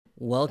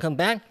Welcome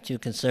back to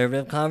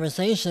Conservative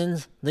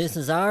Conversations. This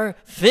is our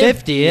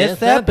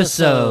 50th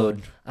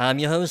episode. I'm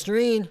your host,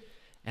 Reed.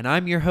 And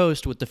I'm your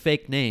host with the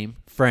fake name,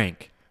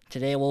 Frank.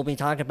 Today we'll be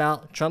talking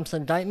about Trump's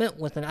indictment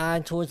with an eye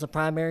towards the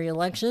primary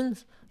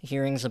elections,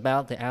 hearings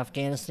about the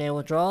Afghanistan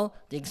withdrawal,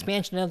 the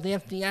expansion of the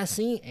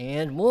FDIC,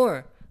 and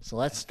more. So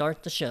let's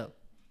start the show.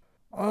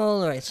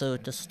 Alright, so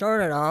to start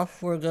it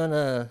off, we're going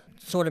to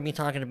sort of be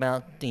talking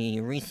about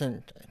the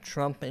recent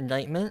Trump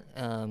indictment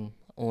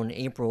on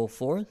April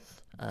 4th.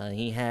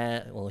 He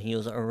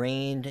was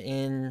arraigned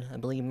in, I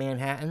believe,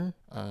 Manhattan,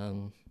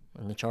 and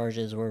the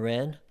charges were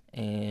read,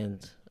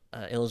 and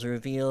it was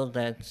revealed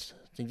that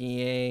the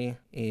DA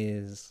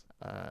is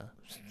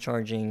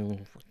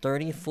charging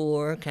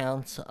 34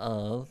 counts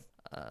of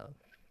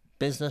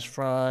business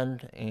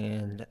fraud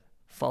and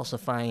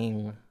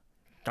falsifying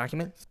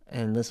documents,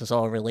 and this is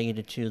all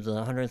related to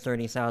the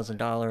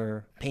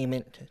 $130,000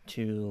 payment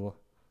to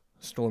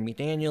Stormy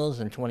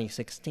Daniels in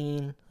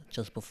 2016,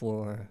 just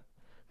before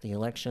the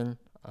election.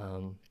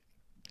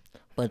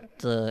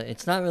 But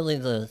it's not really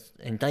the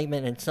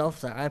indictment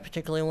itself that I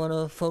particularly want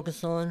to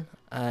focus on.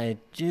 I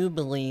do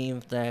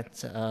believe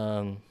that,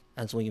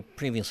 as we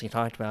previously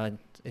talked about,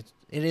 it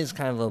is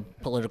kind of a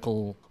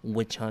political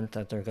witch hunt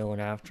that they're going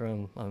after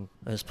him.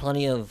 There's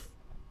plenty of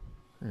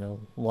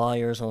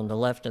lawyers on the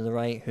left and the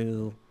right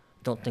who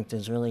don't think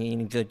there's really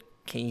any good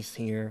case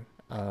here.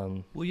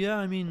 Well, yeah,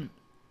 I mean,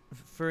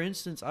 for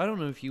instance, I don't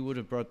know if you would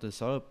have brought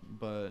this up,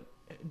 but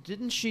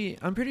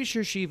I'm pretty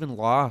sure she even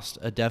lost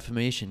a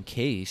defamation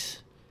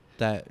case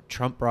that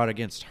Trump brought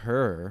against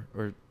her,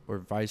 or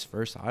vice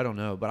versa. I don't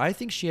know, but I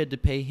think she had to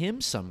pay him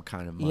some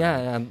kind of money.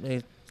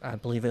 Yeah, I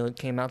believe it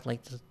came out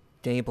like the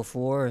day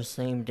before or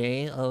same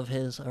day of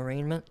his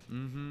arraignment.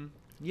 Mm-hmm.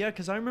 Yeah,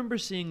 because I remember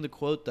seeing the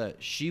quote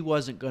that she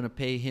wasn't going to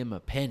pay him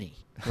a penny.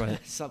 Right.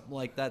 Something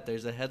like that.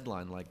 There's a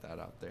headline like that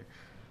out there.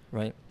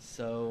 Right.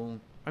 So,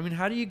 I mean,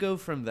 how do you go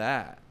from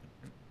that?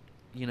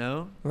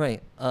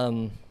 Right.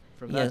 From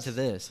that to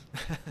this.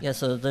 Yeah,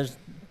 so there's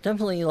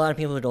definitely a lot of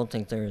people who don't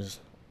think there's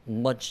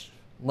much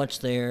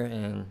there,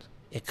 and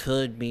it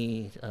could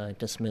be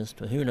dismissed,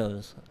 but who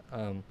knows.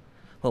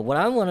 But what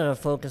I wanted to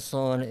focus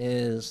on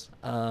is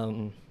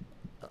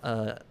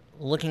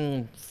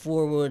looking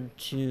forward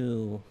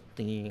to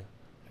the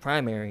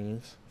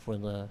primaries for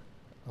the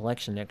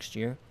election next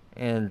year.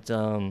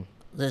 And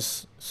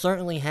this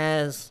certainly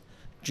has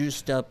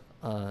juiced up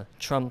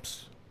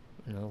Trump's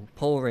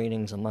poll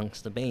ratings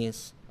amongst the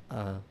base,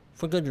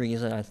 for good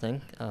reason, I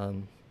think.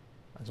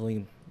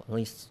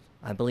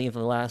 I believe the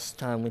last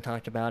time we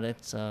talked about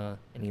it, and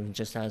even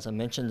just as I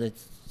mentioned,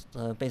 it's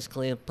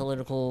basically a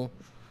political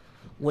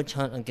witch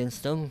hunt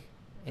against him,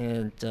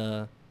 and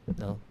they're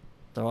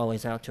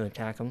always out to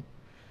attack him.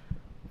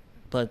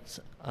 But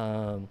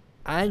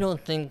I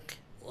don't think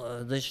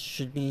this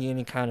should be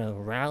any kind of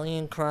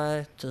rallying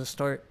cry to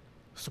start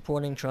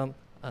supporting Trump,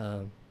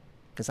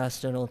 because I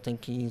still don't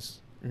think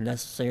he's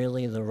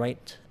necessarily the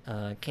right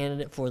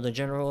candidate for the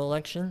general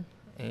election,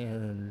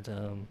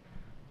 and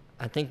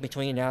I think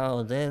between now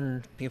and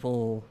then,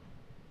 people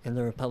in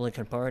the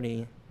Republican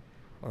Party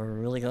are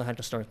really going to have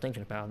to start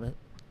thinking about it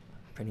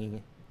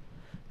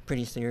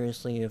pretty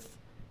seriously if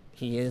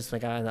he is the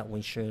guy that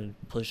we should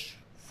push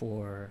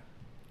for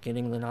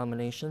getting the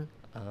nomination.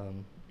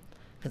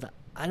 Because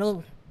I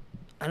don't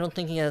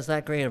think he has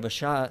that great of a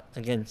shot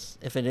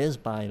against, if it is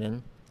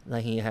Biden,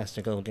 that he has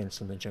to go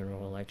against in the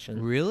general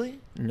election.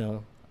 Really?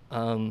 No.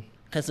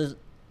 Because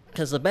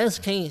the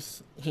best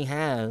case he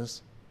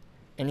has,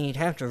 and he'd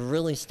have to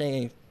really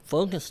stay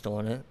focused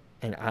on it,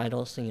 and I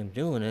don't see him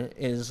doing it,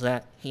 is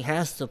that he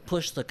has to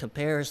push the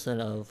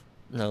comparison of,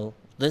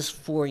 this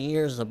 4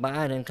 years of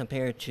Biden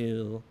compared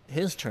to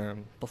his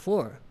term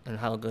before, and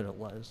how good it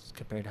was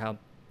compared to how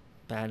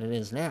bad it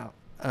is now.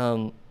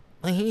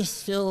 But he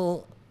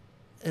still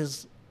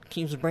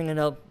keeps bringing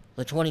up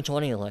the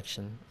 2020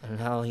 election, and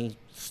how he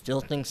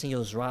still thinks he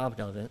was robbed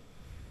of it.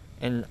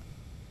 And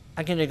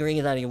I can agree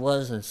that he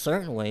was in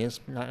certain ways,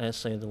 not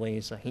necessarily the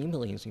ways that he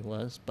believes he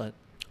was, but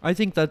I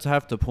think that's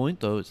half the point,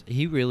 though. Is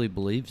he really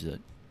believes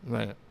it.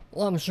 Right.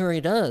 Well, I'm sure he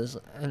does,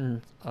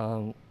 and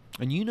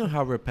you know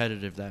how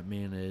repetitive that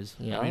man is.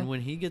 Yeah. I mean,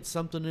 when he gets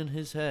something in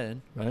his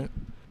head. Right.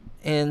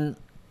 And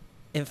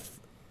if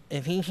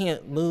he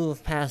can't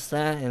move past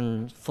that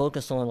and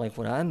focus on, like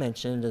what I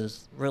mentioned,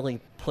 is really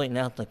pointing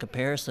out the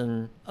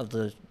comparison of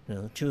the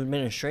two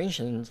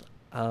administrations,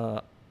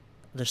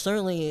 there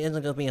certainly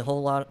isn't going to be a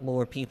whole lot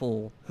more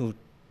people who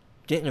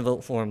didn't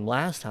vote for him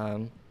last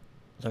time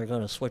that are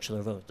going to switch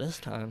their vote this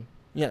time.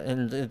 Yeah,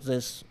 and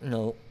this,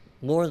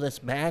 more of this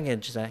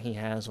baggage that he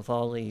has with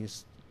all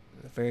these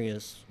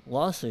various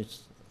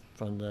lawsuits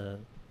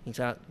he's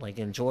got, like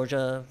in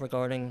Georgia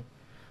regarding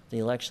the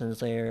elections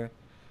there,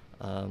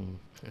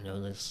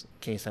 this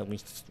case that we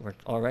were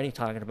already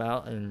talking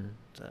about in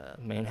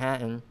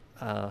Manhattan.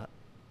 I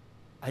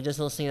just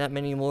don't see that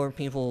many more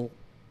people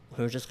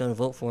who are just going to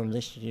vote for him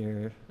this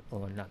year,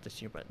 or not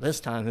this year, but this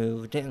time,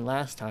 who didn't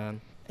last time.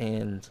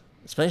 And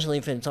especially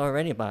if it's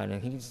already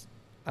Biden,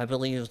 I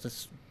believe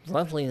this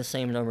roughly the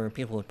same number of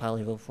people would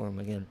probably vote for him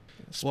again.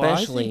 Well, I think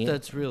Especially,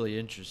 that's really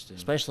interesting.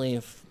 especially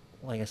if,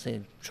 like I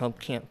said, Trump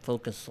can't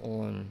focus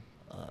on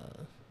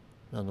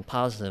the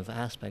positive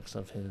aspects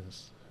of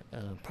his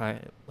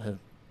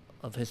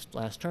of his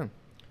last term.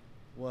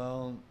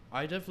 Well,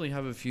 I definitely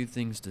have a few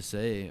things to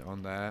say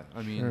on that.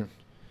 I mean, Sure.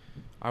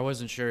 I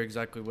wasn't sure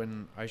exactly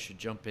when I should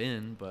jump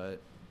in, but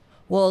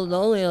Well, the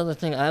only other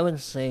thing I would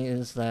say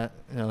is that,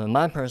 in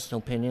my personal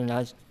opinion,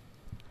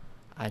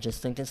 I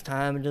just think it's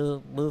time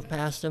to move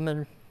past him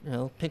and,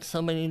 pick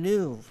somebody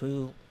new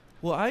who.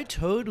 well, I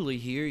totally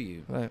hear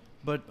you. Right.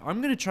 But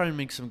I'm going to try and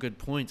make some good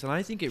points, and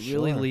I think it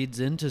really Sure. leads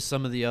into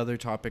some of the other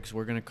topics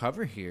we're going to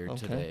cover here Okay,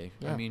 today.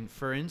 I yeah. mean,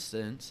 for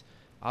instance,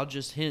 I'll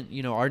just hint,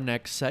 our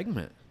next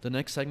segment, the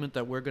next segment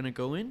that we're going to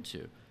go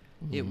into.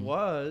 It Mhm.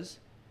 was,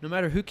 no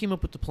matter who came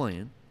up with the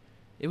plan,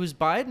 it was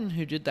Biden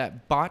who did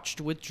that botched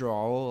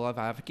withdrawal of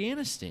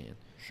Afghanistan.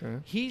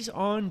 Sure. He's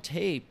on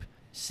tape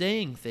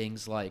saying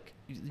things like,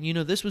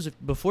 this was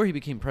before he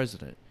became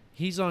president.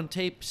 He's on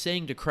tape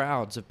saying to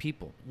crowds of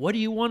people, "What do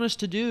you want us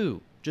to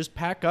do? Just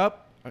pack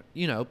up,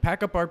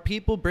 pack up our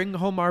people, bring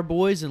home our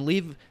boys, and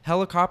leave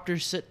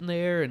helicopters sitting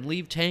there and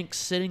leave tanks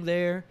sitting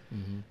there."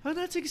 Mm-hmm. And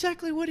that's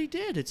exactly what he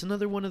did. It's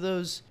another one of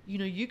those,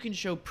 you can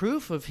show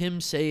proof of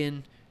him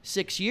saying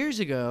 6 years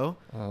ago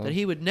that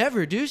he would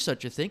never do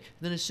such a thing.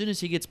 Then as soon as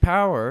he gets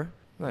power,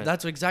 Right.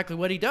 that's exactly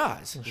what he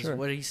does. Well, It's sure.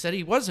 what he said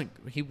he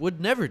would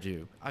never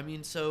do. I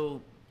mean,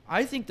 so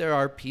I think there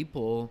are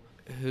people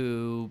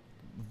who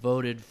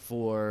voted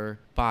for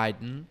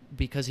Biden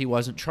because he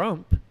wasn't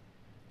Trump.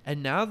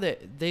 And now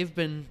that they've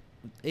been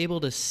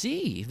able to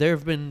see, there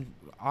have been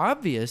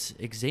obvious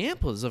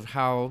examples of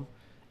how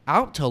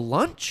out to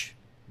lunch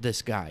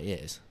this guy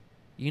is.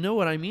 You know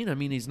what I mean? I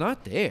mean, he's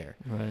not there.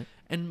 Right.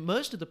 And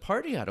most of the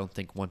party, I don't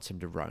think, wants him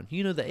to run.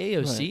 The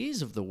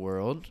AOCs of the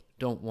world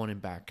don't want him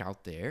back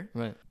out there.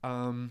 Right.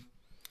 And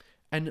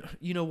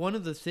one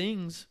of the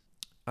things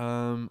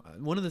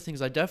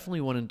I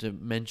definitely wanted to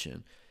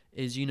mention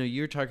is,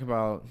 you're talking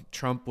about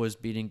Trump was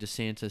beating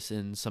DeSantis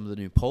in some of the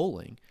new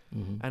polling.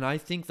 Mm-hmm. And I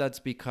think that's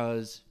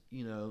because,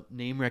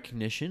 name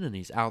recognition, and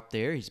he's out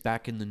there, he's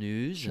back in the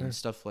news Sure. and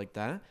stuff like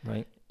that.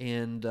 Right.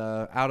 And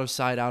out of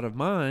sight, out of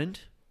mind,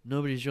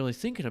 nobody's really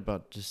thinking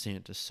about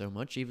DeSantis so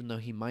much, even though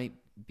he might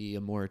be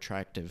a more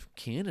attractive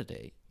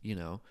candidate,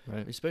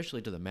 Right.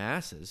 especially to the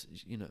masses,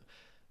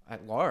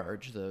 at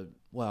large.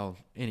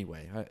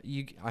 Anyway,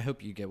 I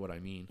hope you get what I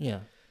mean.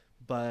 Yeah.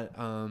 But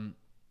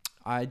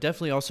I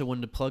definitely also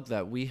wanted to plug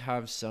that we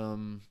have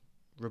some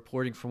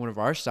reporting from one of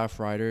our staff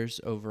writers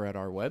over at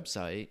our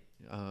website,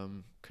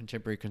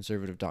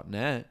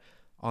 contemporaryconservative.net,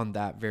 on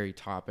that very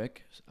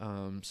topic,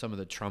 some of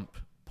the Trump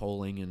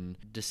polling and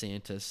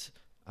DeSantis.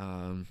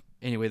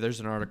 Anyway, there's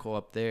an article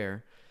up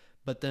there.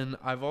 But then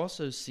I've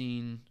also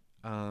seen,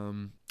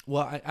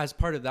 as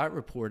part of that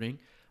reporting,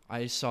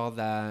 I saw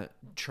that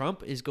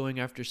Trump is going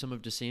after some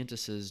of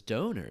DeSantis's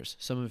donors,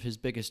 some of his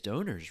biggest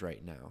donors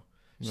right now.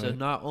 So Right.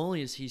 not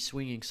only is he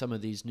swinging some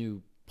of these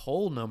new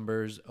poll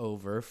numbers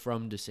over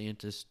from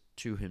DeSantis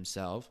to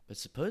himself, but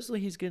supposedly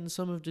he's getting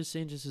some of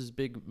DeSantis's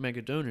big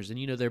mega donors. And,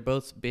 they're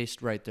both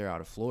based right there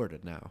out of Florida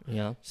now.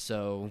 Yeah.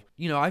 So,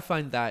 I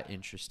find that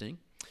interesting.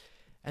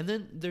 And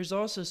then there's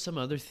also some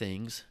other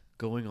things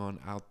going on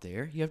out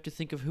there. You have to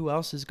think of who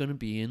else is going to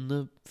be in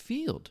the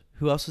field,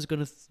 who else is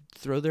going to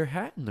throw their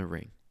hat in the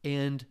ring.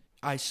 And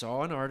I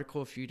saw an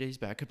article a few days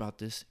back about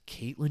this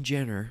Caitlyn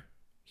Jenner.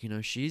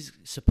 She's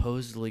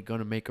supposedly going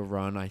to make a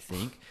run, I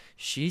think.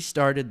 She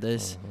started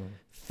this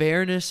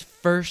Fairness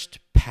First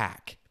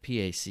PAC,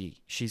 PAC,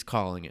 she's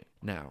calling it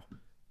now.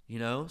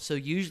 So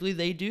usually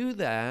they do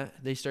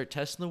that. They start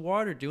testing the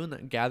water, doing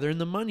that, gathering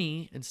the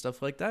money and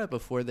stuff like that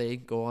before they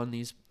go on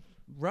these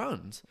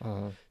runs.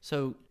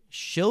 So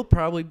she'll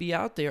probably be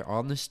out there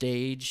on the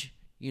stage,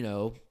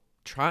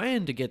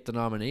 trying to get the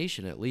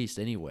nomination at least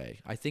anyway.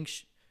 I think,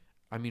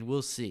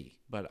 we'll see,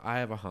 but I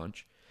have a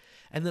hunch.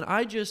 And then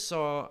I just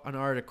saw an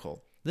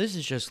article. This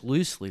is just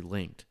loosely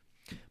linked,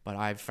 but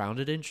I found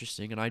it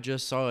interesting, and I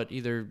just saw it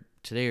either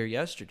today or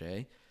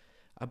yesterday,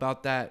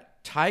 about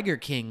that Tiger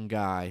King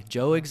guy,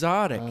 Joe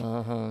Exotic,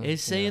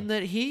 is saying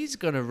that he's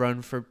going to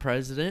run for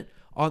president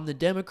on the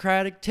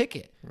Democratic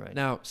ticket. Right.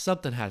 Now,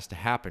 something has to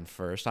happen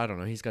first. I don't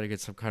know. He's got to get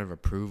some kind of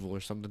approval or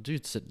something.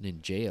 Dude's sitting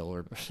in jail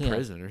or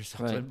prison or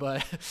something.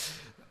 Right.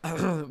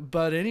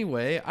 But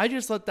anyway, I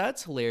just thought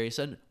that's hilarious.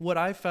 And what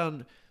I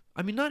found,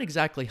 not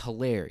exactly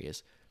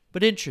hilarious,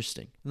 but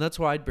interesting, and that's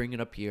why I'd bring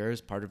it up here as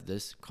part of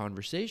this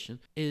conversation,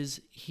 is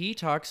he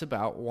talks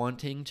about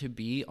wanting to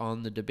be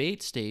on the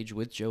debate stage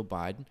with Joe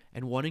Biden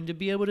and wanting to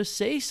be able to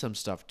say some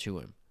stuff to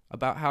him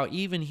about how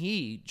even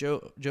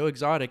Joe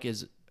Exotic,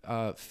 is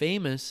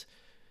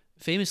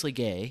famously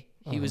gay.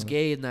 He was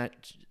gay in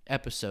that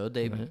episode.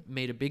 They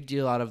made a big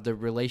deal out of the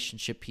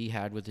relationship he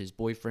had with his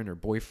boyfriend or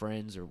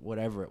boyfriends or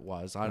whatever it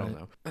was. I don't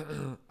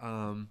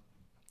know.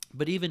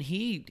 But even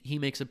he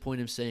makes a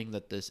point of saying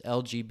that this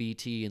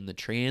LGBT and the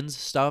trans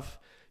stuff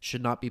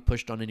should not be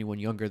pushed on anyone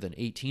younger than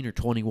 18 or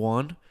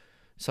 21,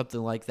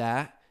 something like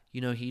that.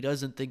 He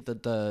doesn't think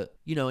that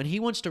and he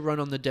wants to run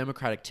on the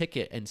Democratic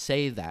ticket and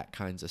say that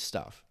kinds of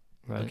stuff.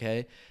 Right.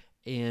 Okay.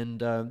 And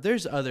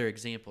there's other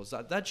examples.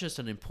 That's just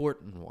an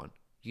important one,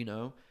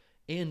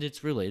 and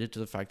it's related to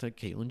the fact that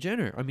Caitlyn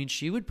Jenner, I mean,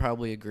 she would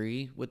probably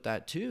agree with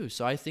that too.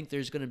 So I think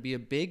there's going to be a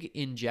big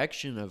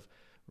injection of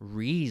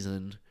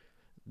reason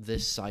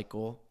this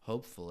cycle,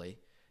 hopefully,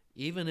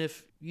 even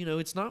if,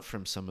 it's not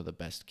from some of the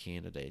best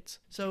candidates.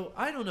 So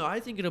I don't know. I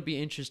think it'll be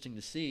interesting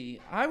to see.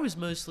 I was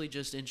mostly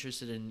just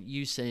interested in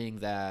you saying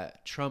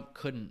that Trump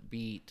couldn't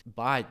beat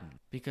Biden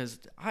because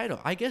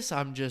I guess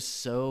I'm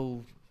just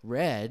so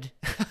red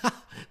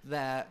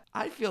that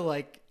I feel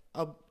like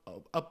a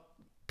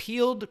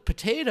peeled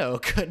potato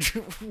could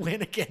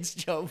win against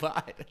Joe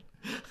Biden.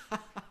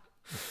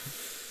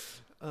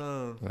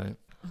 Right.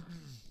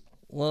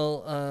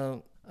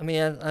 Well, I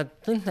mean, I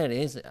think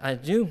I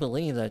do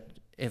believe that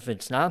if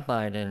it's not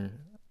Biden,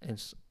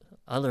 it's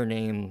other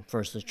name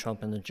versus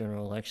Trump in the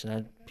general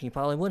election, he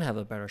probably would have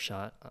a better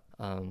shot.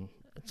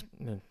 It's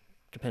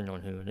depending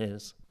on who it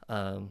is.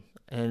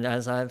 And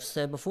as I've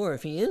said before,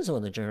 if he is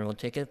on the general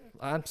ticket,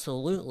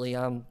 absolutely,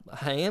 I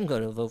am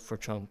going to vote for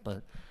Trump.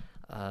 But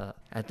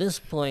at this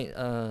point,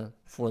 at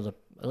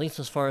least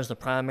as far as the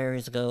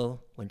primaries go,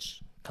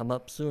 which come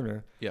up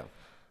sooner,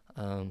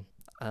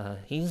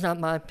 he's not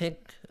my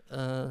pick.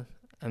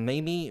 And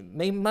maybe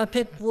my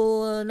pick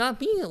will not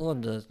be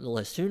on the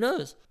list. Who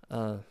knows?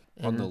 On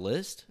the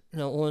list?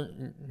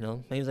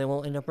 Maybe they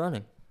won't end up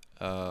running.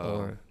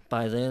 Or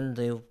by then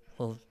they will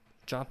have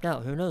dropped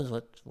out. Who knows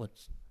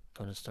what's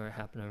going to start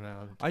happening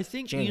around I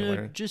think,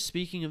 January. just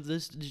speaking of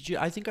this,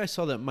 I think I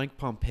saw that Mike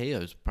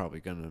Pompeo's probably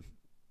going to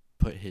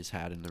put his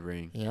hat in the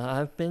ring. Yeah,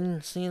 I've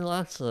been seeing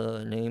lots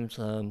of names.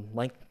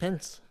 Mike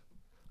Pence.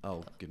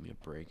 Oh, give me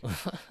a break.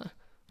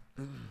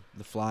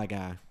 The fly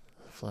guy.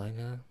 Fly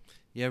guy.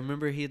 Yeah,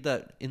 remember he had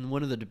that in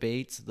one of the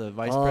debates, the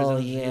vice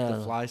president, he had the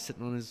yeah. fly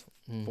sitting on his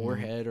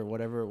forehead or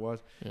whatever it was,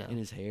 in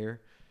his hair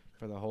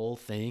for the whole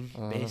thing,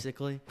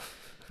 basically.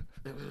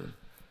 Yeah.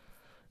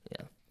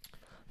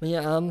 But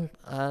yeah,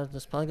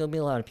 there's probably going to be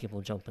a lot of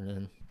people jumping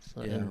in.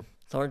 So yeah,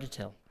 it's hard to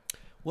tell.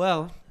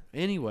 Well,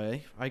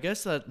 anyway, I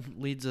guess that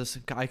leads us,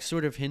 I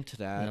sort of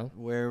hinted at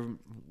where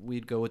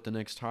we'd go with the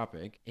next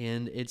topic.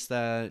 And it's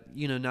that,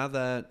 now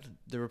that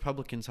the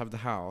Republicans have the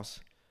House,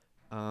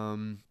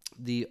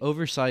 the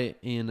Oversight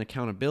and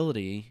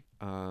Accountability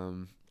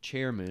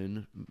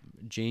Chairman,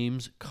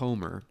 James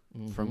Comer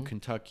from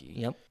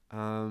Kentucky,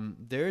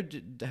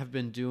 they have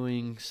been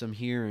doing some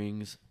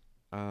hearings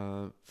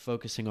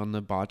focusing on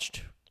the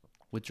botched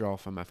withdrawal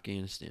from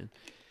Afghanistan.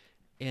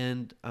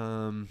 And,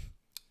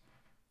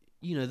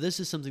 this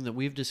is something that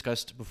we've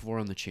discussed before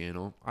on the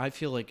channel. I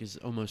feel like is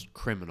almost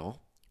criminal.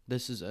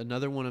 This is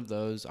another one of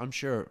those. I'm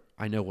sure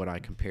I know what I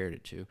compared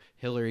it to.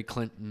 Hillary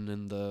Clinton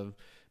and the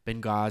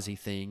Benghazi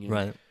thing. And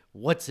right.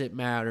 What's it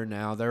matter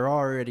now? They're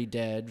already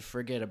dead.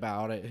 Forget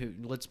about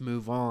it. Let's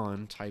move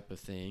on type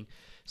of thing.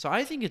 So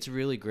I think it's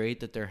really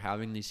great that they're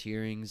having these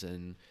hearings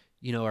and,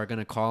 are going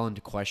to call into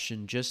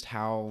question just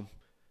how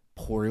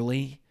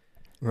poorly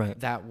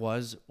that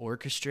was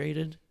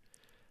orchestrated.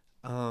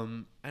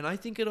 And I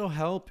think it'll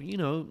help,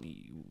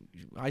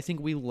 I think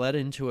we led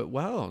into it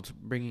well,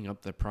 bringing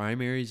up the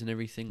primaries and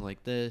everything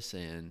like this.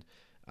 And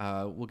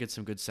we'll get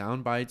some good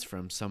sound bites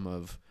from some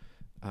of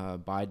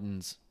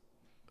Biden's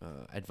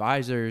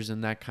advisors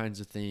and that kinds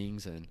of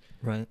things. And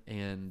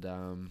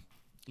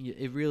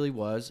it really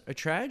was a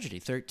tragedy.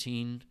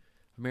 13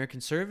 American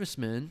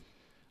servicemen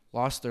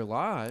lost their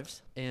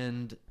lives.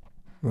 And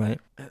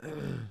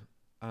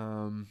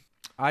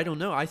I don't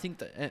know. I think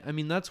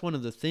that's one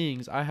of the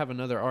things. I have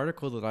another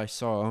article that I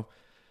saw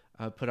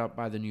put out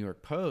by the New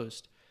York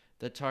Post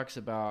that talks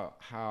about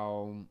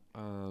how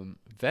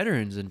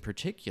veterans in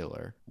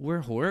particular were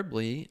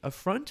horribly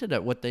affronted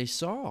at what they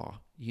saw,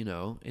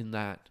 in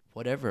that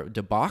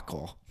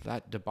debacle.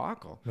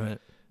 Right.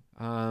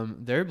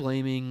 They're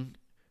blaming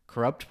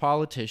corrupt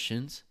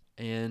politicians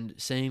and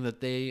saying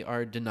that they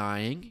are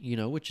denying,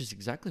 which is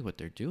exactly what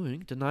they're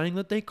doing, denying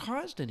that they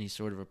caused any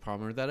sort of a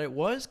problem or that it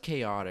was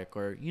chaotic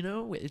or,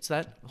 it's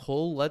that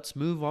whole let's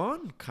move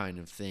on kind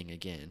of thing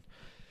again.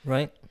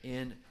 Right.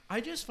 And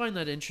I just find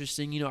that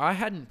interesting. I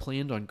hadn't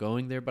planned on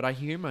going there, but I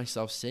hear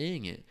myself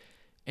saying it.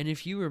 And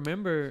if you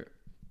remember,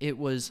 it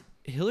was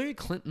Hillary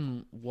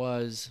Clinton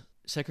was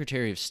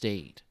Secretary of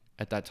State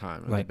at that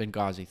time, the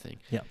Benghazi thing.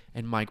 Yeah.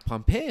 And Mike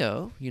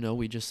Pompeo,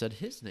 we just said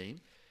his name.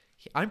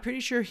 I'm pretty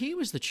sure he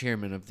was the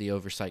chairman of the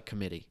Oversight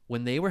Committee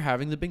when they were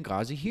having the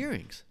Benghazi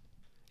hearings,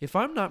 if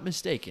I'm not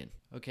mistaken,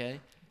 okay?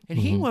 And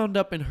he wound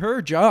up in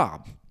her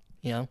job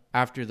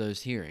after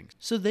those hearings.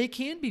 So they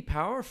can be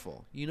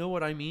powerful. You know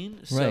what I mean?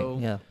 Right,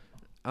 So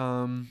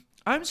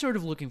I'm sort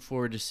of looking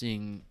forward to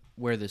seeing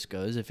where this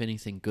goes, if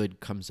anything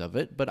good comes of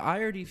it. But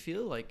I already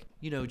feel like,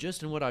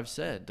 just in what I've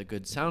said, the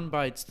good sound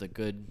bites, the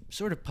good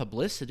sort of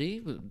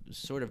publicity,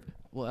 sort of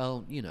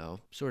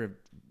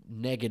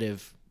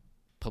negative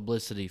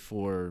publicity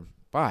for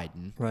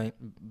Biden. Right.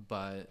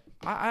 But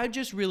I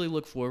just really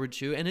look forward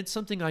to, and it's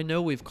something I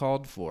know we've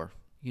called for,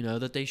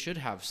 that they should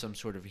have some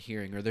sort of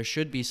hearing, or there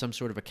should be some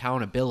sort of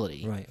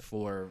accountability Right.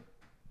 for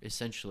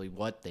essentially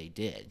what they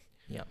did.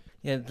 Yeah.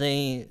 Yeah,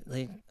 they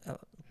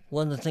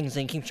one of the things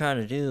they keep trying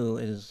to do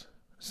is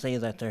say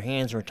that their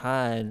hands were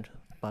tied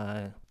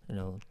by,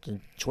 the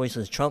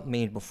choices Trump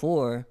made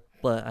before,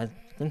 but I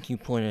think you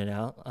pointed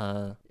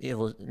out, it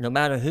was no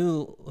matter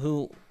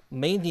who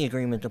made the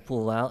agreement to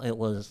pull out, it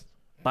was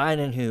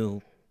Biden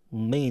who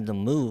made the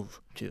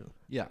move to.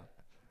 Yeah.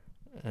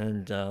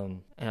 And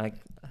I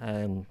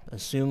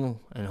assume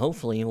and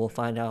hopefully we'll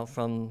find out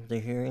from the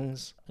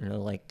hearings,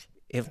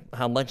 if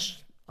how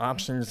much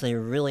options they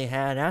really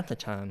had at the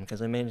time,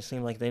 because it made it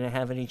seem like they didn't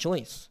have any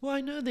choice. Well,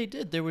 I know they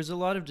did. There was a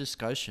lot of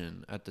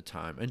discussion at the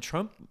time, and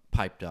Trump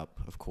piped up,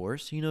 of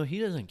course. He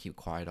doesn't keep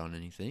quiet on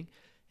anything.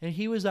 And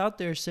he was out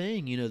there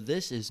saying,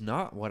 this is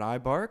not what I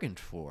bargained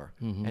for.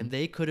 Mm-hmm. And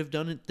they could have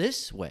done it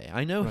this way.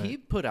 I know he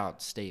put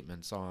out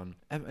statements on,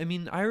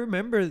 I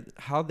remember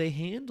how they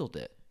handled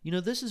it.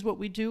 This is what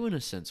we do in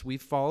a sense. We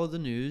follow the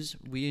news.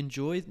 We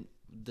enjoy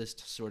this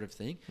sort of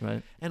thing.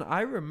 Right. And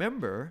I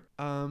remember,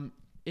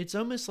 it's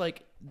almost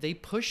like they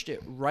pushed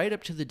it right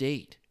up to the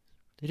date.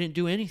 They didn't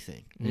do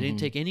anything. They didn't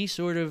take any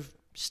sort of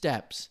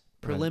steps,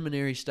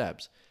 preliminary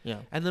steps. Yeah.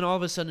 And then all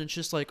of a sudden it's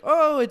just like,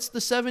 oh, it's the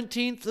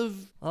 17th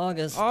of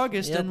August,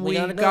 yep, and we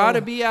gotta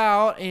gotta go. be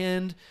out,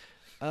 and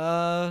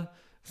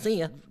See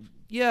ya.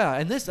 yeah,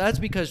 and that's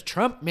because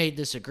Trump made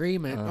this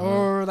agreement.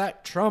 Oh,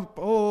 that Trump,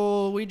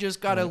 we just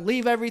gotta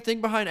leave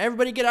everything behind.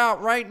 Everybody get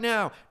out right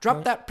now.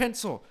 Drop that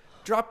pencil.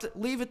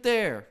 Leave it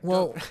there.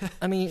 Well,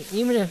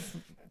 even if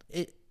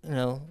it,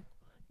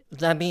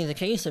 that being the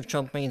case, if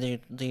Trump made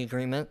the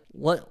agreement,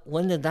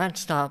 when did that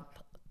stop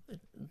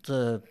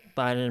the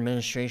Biden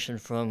administration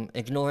from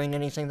ignoring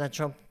anything that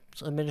Trump's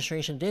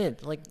administration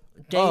did? Like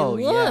day one.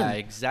 Yeah,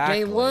 exactly.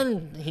 Day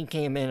one, he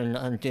came in and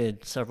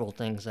undid several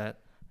things that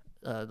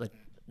the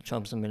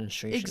Trump's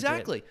administration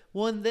Exactly. did.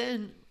 Well, and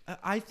then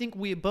I think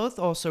we both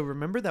also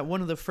remember that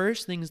one of the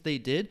first things they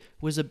did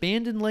was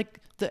abandon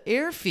the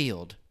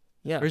airfield.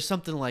 Yeah. Or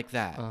something like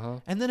that.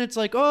 Uh-huh. And then it's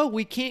like, oh,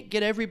 we can't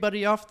get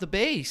everybody off the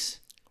base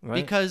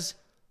because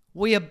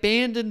we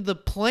abandoned the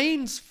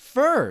planes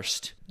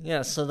first.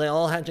 Yeah, so they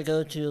all had to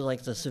go to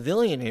the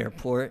civilian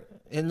airport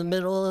in the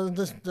middle of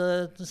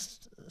the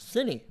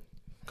city,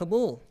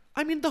 Kabul.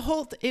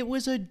 It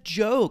was a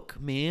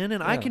joke, man.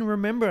 And I can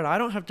remember it. I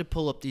don't have to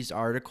pull up these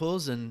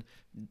articles and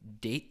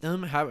date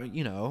them.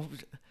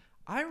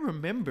 I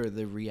remember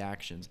the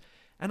reactions.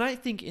 And I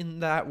think in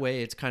that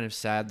way, it's kind of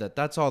sad that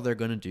that's all they're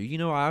going to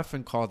do. I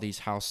often call these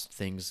House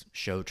things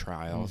show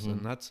trials,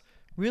 and that's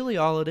really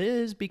all it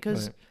is,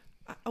 because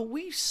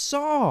we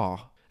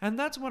saw, and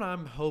that's what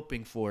I'm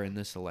hoping for in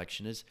this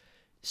election, is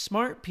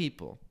smart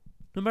people,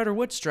 no matter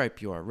what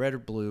stripe you are, red or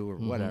blue or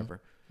whatever.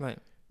 Right.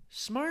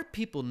 Smart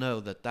people know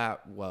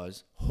that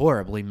was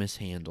horribly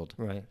mishandled.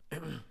 Right.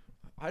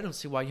 I don't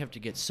see why you have to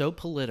get so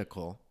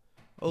political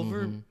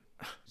over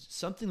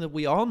something that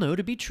we all know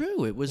to be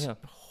true. It was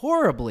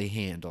horribly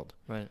handled.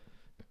 Right.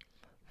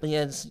 But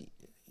yeah,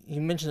 you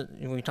mentioned,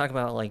 when we talk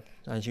about,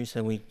 as you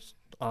said, we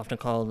often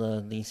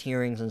call these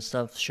hearings and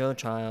stuff show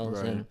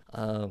trials. Right.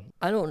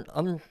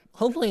 And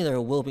hopefully there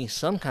will be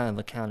some kind of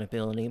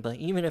accountability, but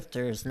even if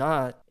there's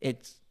not,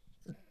 it's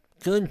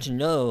good to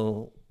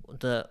know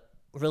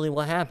really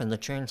what happened, the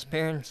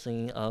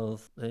transparency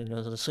of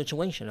the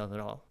situation of it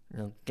all.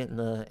 Getting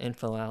the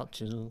info out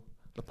to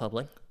the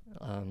public,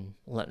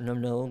 letting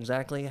them know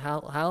exactly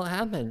how it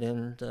happened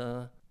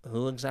and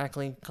who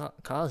exactly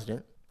caused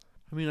it.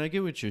 I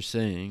get what you're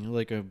saying,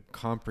 like a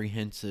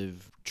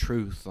comprehensive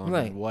truth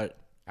on what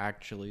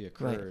actually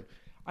occurred. Right.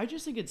 I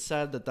just think it's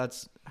sad that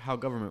that's how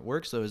government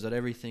works, though, is that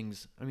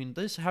everything's...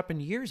 this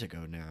happened years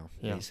ago now,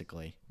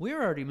 basically.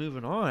 We're already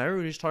moving on.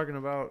 Everybody's talking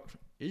about,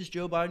 is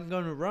Joe Biden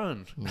going to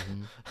run?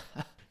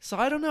 So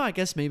I don't know. I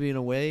guess maybe in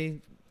a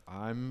way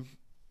I'm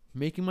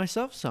making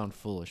myself sound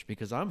foolish,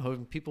 because I'm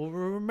hoping people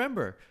will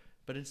remember.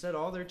 But instead,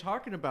 all they're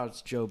talking about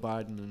is Joe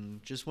Biden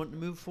and just wanting to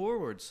move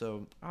forward.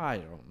 So I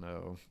don't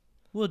know.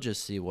 We'll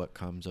just see what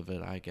comes of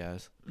it, I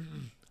guess.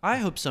 I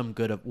hope some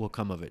good will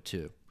come of it,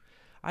 too.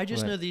 I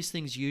just know these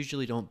things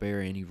usually don't bear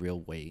any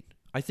real weight.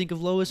 I think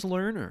of Lois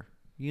Lerner,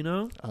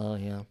 Oh,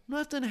 yeah.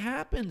 Nothing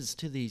happens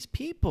to these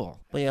people.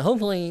 But yeah,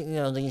 hopefully,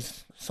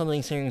 some of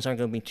these hearings aren't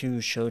going to be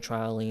too show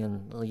trial-y,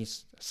 and at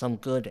least some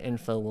good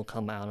info will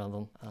come out of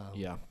them.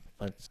 Yeah.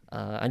 But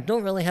I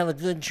don't really have a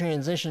good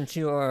transition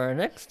to our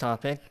next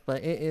topic,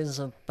 but it is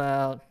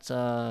about...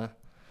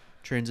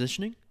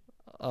 Transitioning?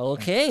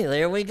 Okay,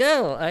 there we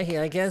go.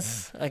 I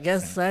guess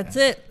that's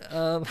it.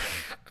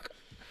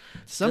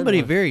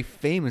 Somebody very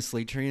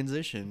famously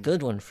transitioned.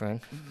 Good one,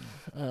 Frank.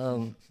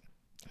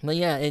 But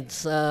yeah,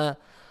 it's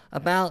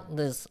about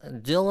this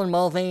Dylan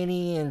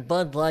Mulvaney and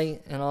Bud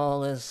Light and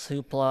all this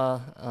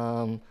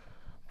hoopla.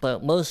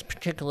 But most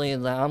particularly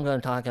that I'm going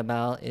to talk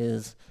about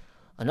is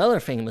another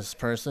famous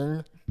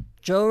person,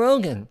 Joe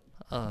Rogan,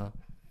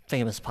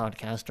 famous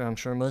podcaster I'm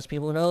sure most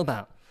people know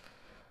about,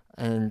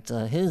 and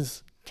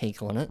his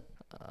take on it.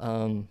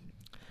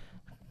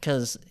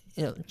 Because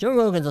Joe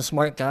Rogan's a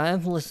smart guy.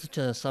 I've listened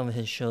to some of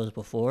his shows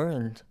before,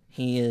 and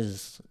he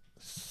is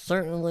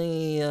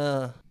certainly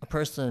a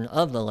person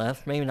of the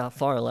left. Maybe not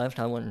far left,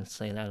 I wouldn't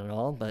say that at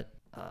all, but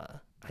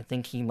I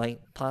think he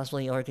might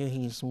possibly argue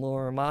he's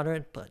more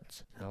moderate,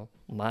 but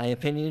my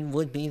opinion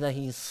would be that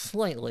he's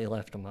slightly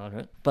left of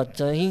moderate. But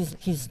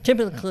he's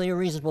typically a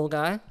reasonable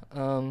guy.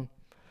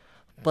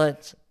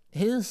 But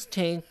his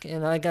take,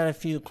 and I got a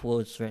few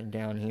quotes written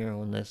down here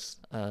on this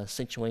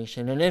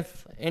situation, and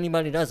if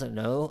anybody doesn't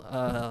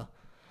know,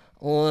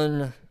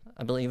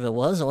 I believe it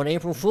was on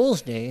April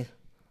Fool's Day,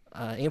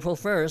 April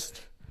 1st,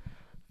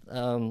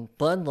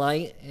 Bud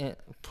Light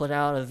put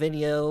out a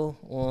video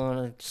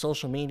on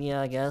social media,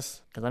 I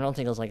guess, because I don't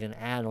think it was like an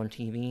ad on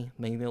TV,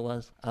 maybe it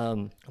was,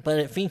 but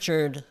it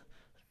featured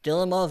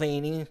Dylan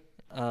Mulvaney,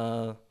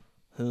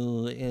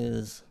 who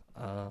is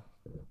a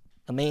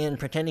man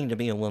pretending to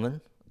be a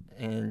woman,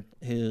 and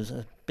who's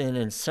been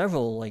in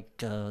several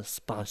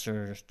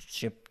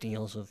sponsorship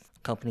deals with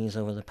companies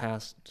over the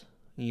past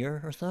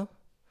year or so.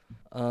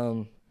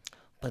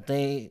 But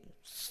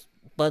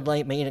Bud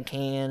Light made a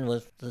can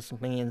with this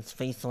man's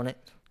face on it,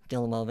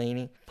 Dylan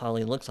Mulvaney.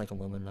 Probably looks like a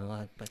woman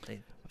though,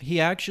 He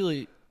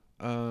actually,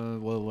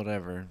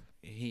 whatever.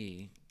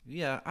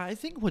 I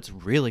think what's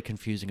really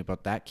confusing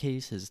about that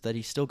case is that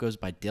he still goes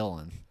by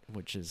Dylan,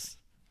 which is,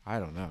 I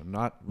don't know,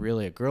 not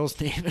really a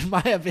girl's name in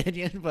my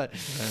opinion, but...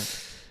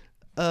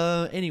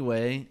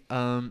 Anyway,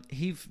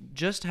 he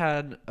just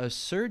had a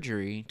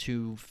surgery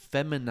to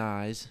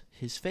feminize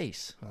his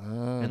face.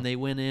 And they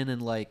went in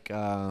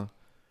and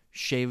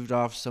shaved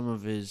off some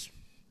of his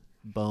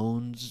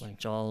bones, like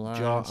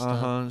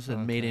jawline,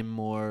 and made him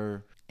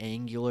more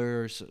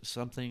angular or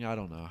something. I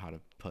don't know how to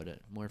put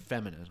it. More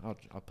feminine.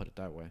 I'll put it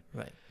that way.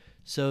 Right.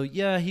 So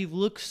yeah, he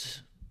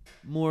looks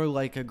more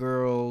like a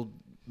girl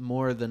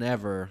more than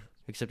ever,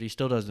 except he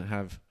still doesn't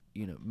have,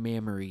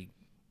 mammary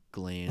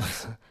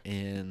glands,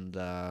 and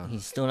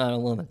he's still not a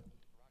woman,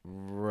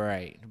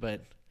 right?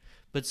 But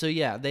so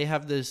yeah, they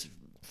have this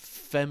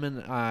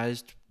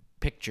feminized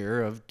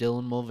picture of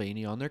Dylan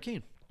Mulvaney on their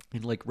cane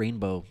in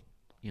rainbow,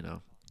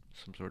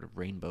 some sort of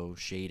rainbow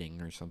shading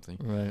or something.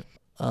 Right.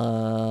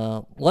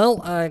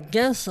 Well, I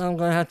guess I'm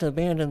gonna have to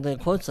abandon the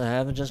quotes I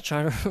have and just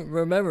try to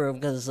remember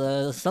them because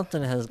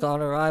something has gone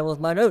awry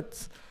with my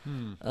notes.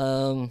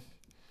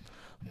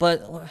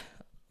 But all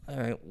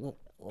right.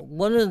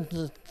 One of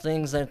the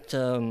things that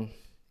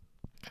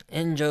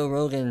in Joe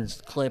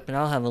Rogan's clip, and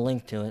I'll have a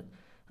link to it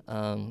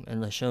in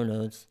the show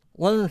notes,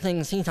 one of the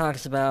things he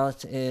talks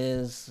about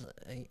is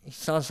he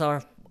starts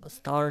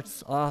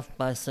off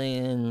by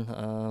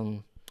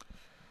saying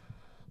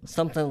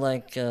something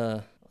like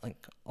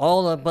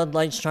all that Bud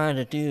Light's trying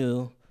to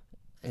do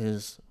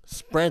is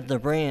spread the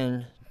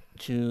brand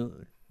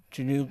to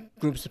new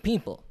groups of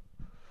people.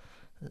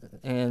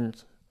 And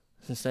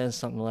he says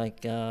something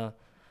like,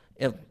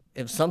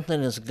 if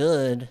something is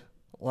good,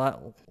 why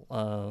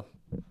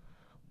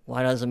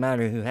does it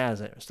matter who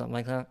has it, or something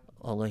like that?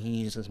 Although he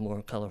uses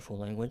more colorful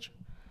language.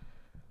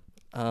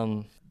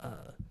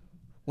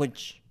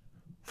 Which,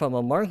 from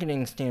a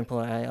marketing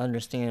standpoint, I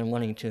understand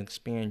wanting to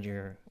expand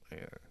your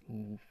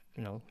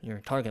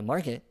target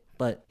market,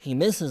 but he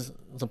misses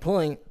the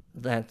point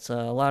that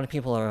a lot of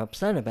people are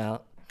upset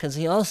about, because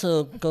he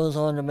also goes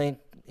on to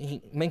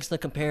makes the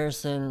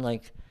comparison,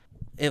 like,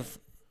 if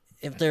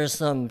there's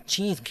some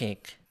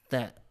cheesecake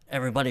that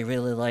everybody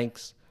really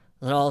likes,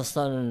 then all of a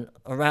sudden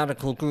a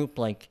radical group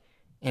like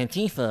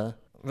Antifa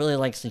really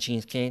likes the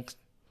cheesecakes.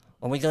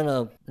 Are we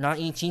gonna not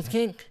eat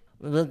cheesecake?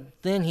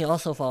 But then he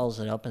also follows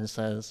it up and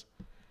says,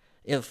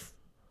 if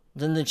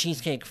then the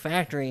Cheesecake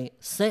Factory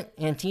sent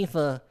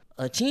Antifa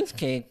a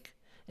cheesecake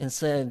and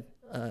said,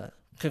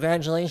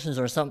 congratulations,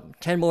 or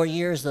 10 more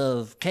years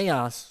of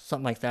chaos,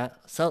 something like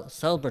that,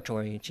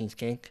 celebratory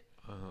cheesecake,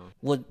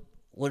 would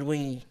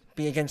we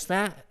be against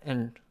that?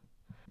 And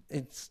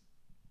it's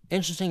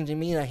interesting to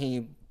me that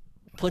he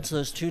puts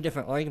those two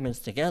different arguments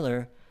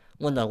together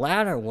when the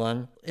latter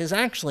one is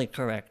actually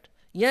correct.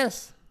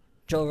 Yes,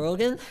 Joe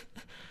Rogan,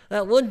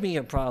 that would be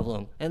a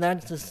problem. And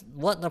that's just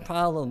what the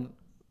problem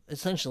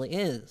essentially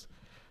is.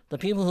 The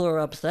people who are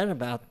upset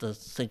about the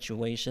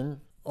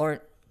situation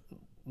aren't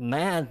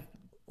mad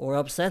or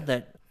upset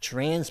that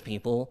trans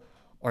people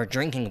are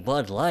drinking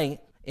Bud Light.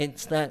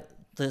 It's that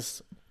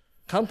this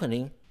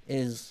company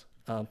is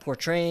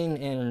portraying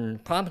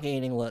and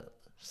propagating what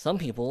some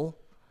people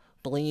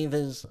believe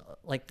is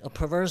like a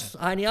perverse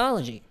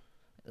ideology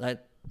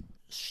that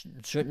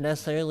shouldn't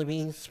necessarily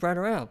be spread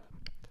around.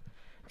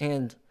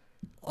 And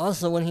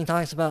also when he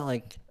talks about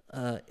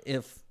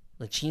if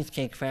the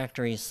Cheesecake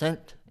Factory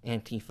sent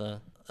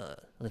Antifa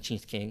the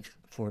cheesecake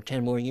for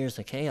 10 more years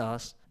of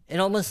chaos, it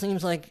almost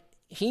seems like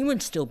he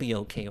would still be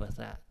okay with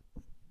that.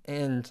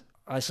 And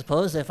I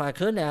suppose if I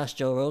could ask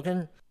Joe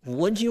Rogan,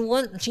 would you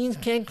want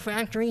Cheesecake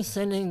Factory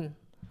sending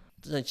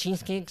the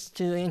cheesecakes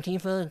to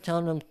Antifa,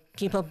 telling them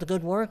keep up the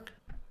good work?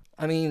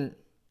 I mean,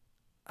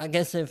 I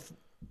guess if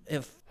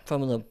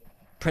from the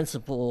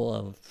principle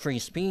of free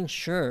speech,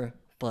 sure,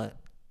 but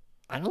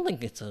I don't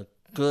think it's a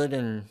good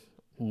and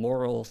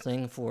moral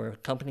thing for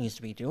companies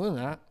to be doing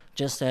that.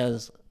 Just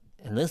as,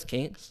 in this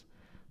case,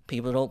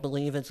 people don't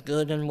believe it's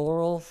good and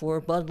moral for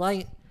Bud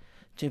Light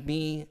to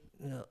be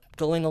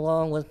going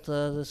along with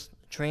this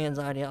trans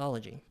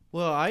ideology.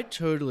 Well, I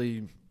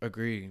totally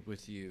agree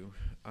with you.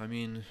 I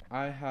mean,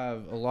 I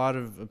have a lot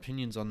of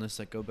opinions on this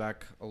that go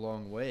back a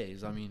long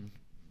ways. I mean,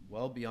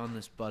 well beyond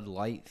this Bud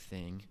Light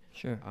thing.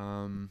 Sure.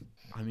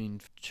 I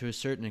mean, to a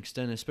certain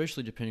extent,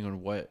 especially depending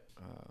on what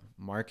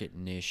market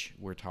niche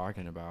we're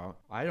talking about,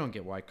 I don't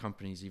get why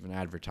companies even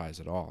advertise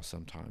at all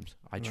sometimes.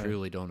 I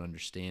truly don't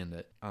understand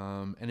it.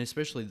 And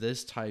especially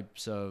this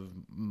types of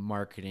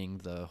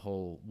marketing, the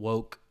whole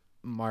woke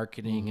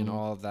marketing and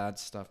all of that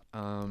stuff.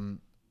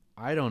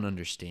 I don't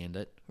understand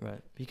it.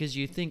 Right. Because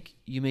you think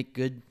you make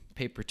good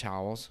paper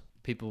towels,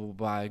 people will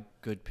buy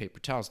good paper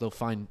towels.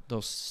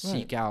 They'll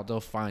seek out, they'll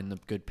find the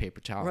good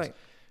paper towels. Right.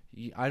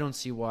 I don't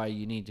see why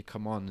you need to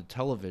come on the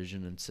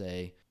television and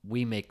say,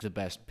 we make the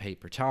best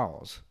paper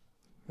towels.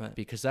 Right.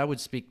 Because that would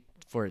speak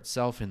for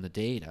itself in the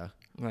data.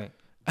 Right.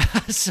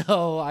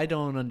 So I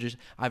don't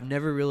I've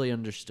never really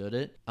understood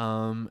it.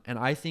 And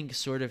I think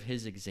sort of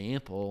his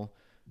example,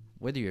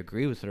 whether you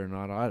agree with it or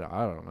not, I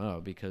don't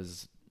know,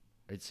 because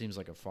it seems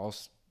like a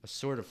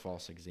sort of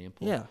false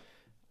example. Yeah.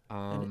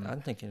 I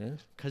think it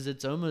is. Because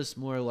it's almost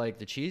more like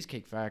the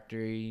Cheesecake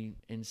Factory,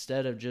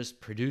 instead of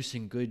just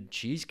producing good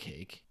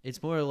cheesecake,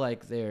 it's more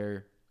like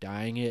they're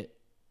dyeing it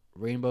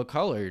rainbow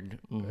colored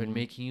and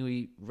making you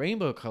eat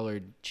rainbow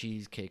colored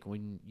cheesecake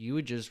when you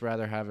would just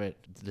rather have it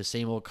the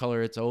same old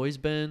color it's always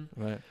been.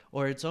 Right.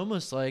 Or it's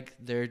almost like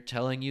they're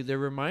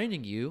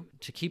reminding you,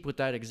 to keep with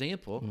that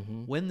example,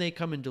 when they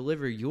come and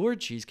deliver your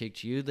cheesecake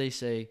to you, they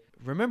say,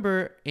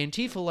 remember,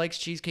 Antifa likes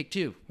cheesecake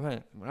too.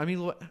 Right. I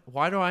mean,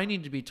 why do I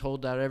need to be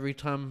told that every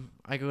time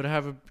I go to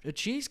have a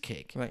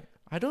cheesecake? Right.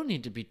 I don't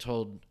need to be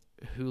told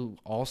who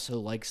also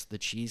likes the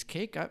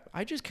cheesecake.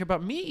 I just care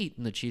about me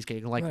eating the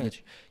cheesecake and liking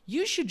it.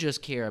 You should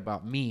just care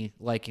about me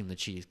liking the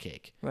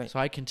cheesecake. Right. So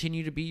I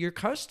continue to be your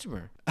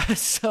customer.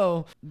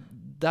 So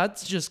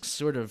that's just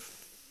sort of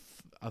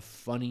a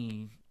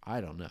funny, I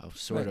don't know,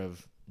 sort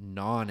of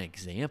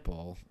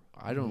non-example.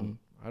 I don't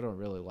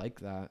really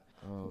like that.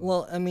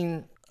 Well, I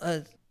mean,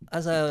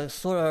 as I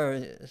sort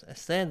of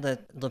said,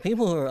 that the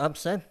people who are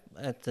upset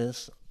at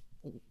this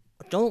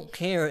don't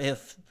care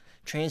if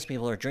trans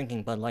people are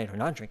drinking Bud Light or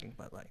not drinking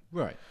Bud Light.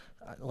 Right.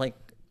 Like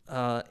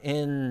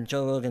in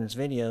Joe Rogan's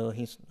video,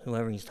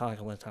 whoever he's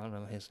talking with, I don't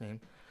know his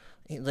name.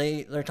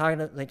 They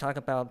talk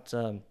about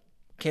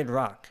Kid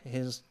Rock,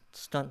 his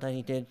stunt that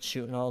he did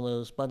shooting all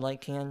those Bud Light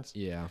cans.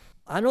 Yeah.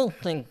 I don't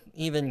think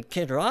even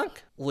Kid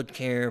Rock would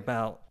care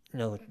about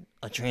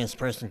a trans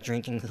person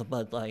drinking the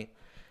Bud Light.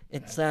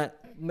 It's that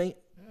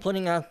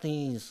putting out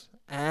these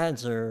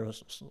ads or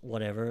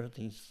whatever,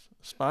 these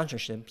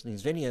sponsorships,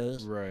 these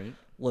videos, Right.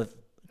 with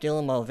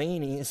Dylan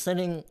Mulvaney is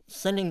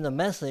sending the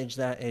message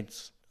that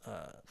it's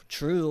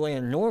true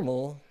and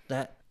normal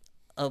that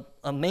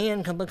a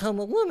man can become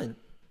a woman.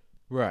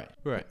 Right.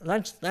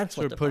 That's Sort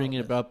what of the putting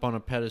problem it up on a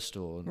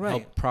pedestal and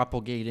help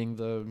propagating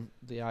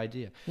the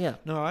idea. Yeah.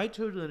 No, I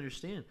totally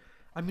understand.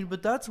 I mean,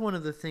 but that's one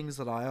of the things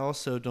that I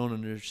also don't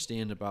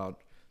understand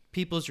about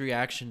people's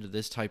reaction to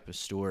this type of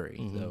story,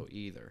 though,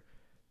 either.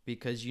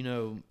 Because,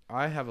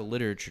 I have a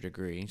literature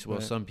degree. So,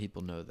 well, some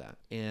people know that.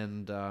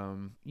 And,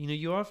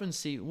 you often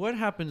see what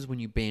happens when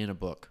you ban a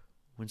book.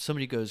 When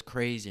somebody goes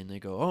crazy and they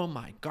go, oh,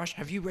 my gosh,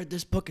 have you read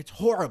this book? It's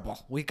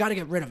horrible. We got to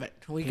get rid of it.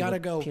 We got to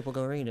go. People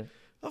go read it.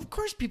 Of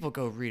course people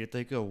go read it.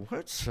 They go,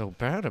 what's so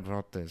bad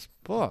about this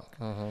book?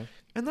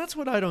 And that's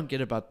what I don't get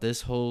about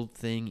this whole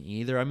thing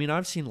either. I mean,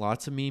 I've seen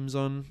lots of memes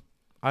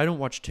I don't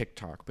watch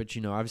TikTok, but,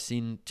 I've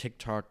seen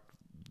TikTok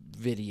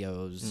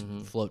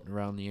videos floating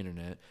around the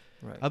internet.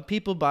 Right. Of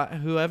people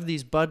who have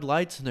these Bud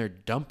Lights and they're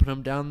dumping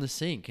them down the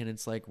sink, and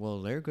it's like,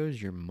 well, there goes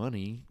your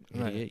money,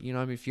 idiot. Right.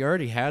 I mean, if you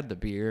already had the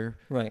beer,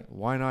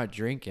 why not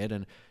drink it?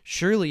 And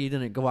surely you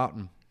didn't go out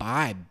and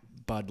buy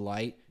Bud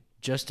Light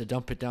just to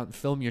dump it down,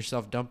 film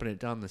yourself dumping it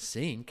down the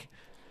sink.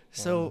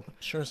 So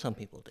sure, some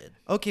people did.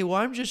 Okay, well,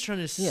 I'm just trying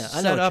to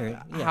set up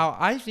how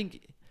I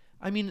think.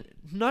 I mean,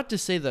 not to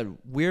say that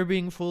we're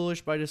being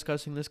foolish by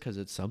discussing this, because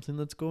it's something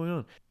that's going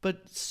on,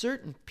 but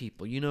certain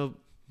people,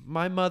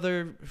 my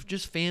mother,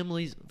 just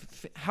families,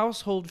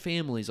 household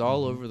families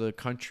all over the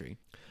country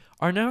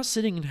are now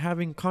sitting and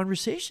having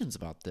conversations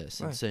about this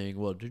and saying,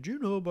 well, did you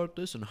know about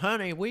this? And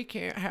honey, we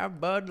can't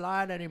have Bud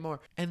Light anymore.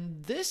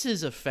 And this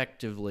is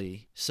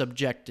effectively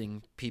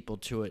subjecting people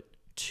to it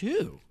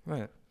too.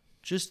 Right.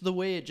 Just the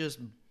way it just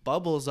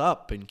bubbles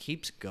up and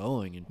keeps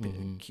going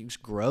and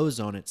grows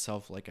on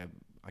itself like a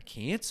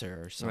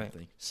cancer or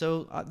something. Right.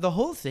 So the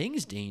whole thing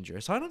is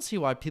dangerous. I don't see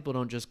why people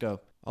don't just go,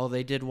 oh,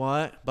 they did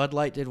what? Bud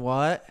Light did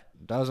what?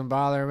 Doesn't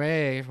bother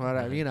me.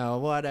 Whatever,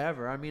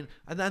 whatever. I mean,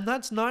 and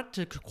that's not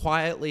to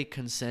quietly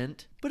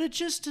consent, but it's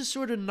just to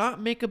sort of not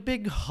make a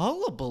big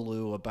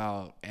hullabaloo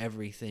about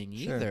everything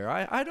either.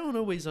 I don't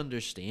always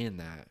understand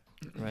that.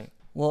 Right.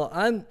 Well,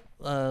 I'm,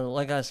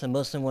 like I said,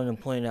 mostly wanted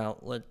to point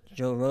out what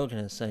Joe Rogan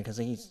has said, because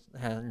he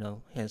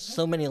has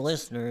so many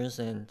listeners,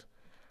 and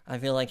I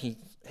feel like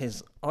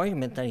his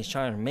argument that he's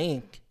trying to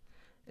make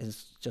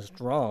is just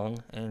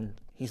wrong, and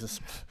he's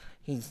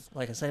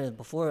like I said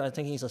before. I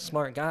think he's a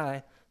smart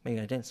guy. Maybe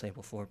I didn't say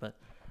before, but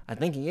I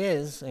think he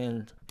is,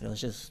 and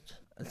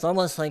it's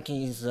almost like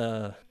he's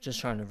just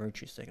trying to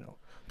virtue signal.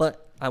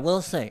 But I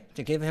will say,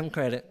 to give him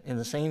credit, in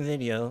the same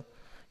video,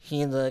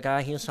 he and the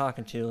guy he was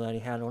talking to that he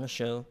had on a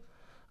show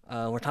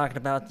were talking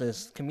about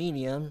this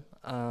comedian,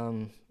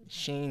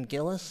 Shane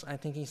Gillis, I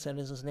think he said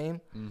is his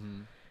name.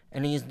 Mm-hmm.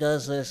 And he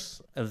does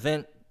this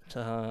event,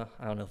 I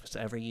don't know if it's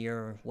every year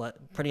or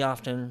what, pretty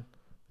often,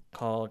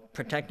 called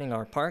Protecting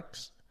Our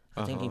Parks.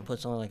 I think he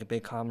puts on like a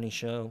big comedy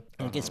show.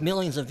 And it gets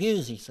millions of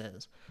views, he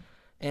says.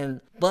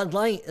 And Bud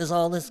Light is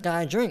all this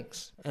guy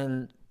drinks.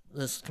 And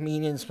this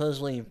comedian is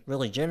supposedly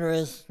really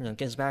generous,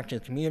 gives back to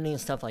the community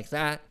and stuff like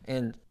that.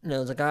 And,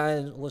 the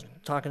guy was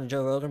talking to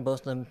Joe Rogan.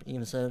 Both of them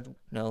even said,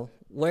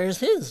 where's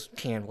his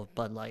can with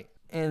Bud Light?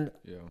 And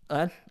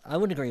I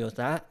would agree with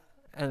that.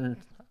 And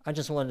I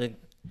just wanted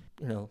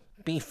to,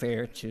 be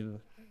fair to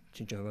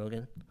Joe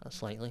Rogan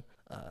slightly.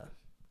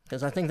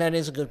 Because I think that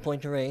is a good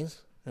point to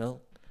raise.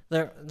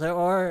 There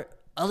are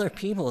other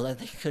people that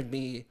they could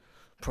be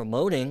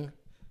promoting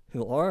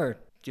who are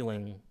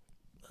doing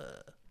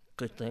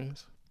good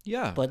things.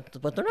 Yeah. But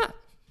they're not.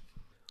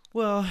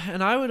 Well,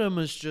 and I would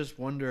almost just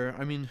wonder,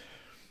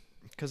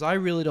 because I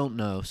really don't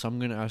know, so I'm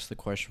going to ask the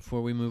question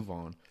before we move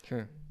on.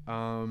 Sure.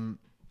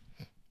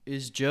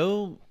 Is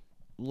Joe,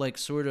 like,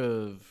 sort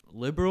of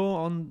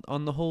liberal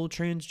on the whole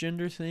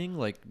transgender thing?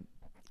 Like,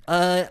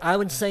 I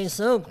would say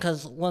so,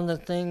 because one of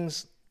the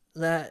things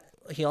that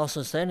he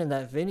also said in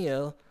that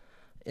video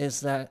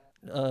is that,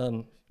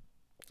 and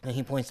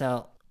he points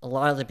out, a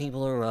lot of the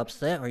people who are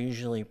upset are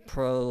usually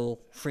pro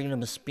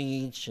freedom of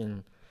speech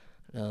and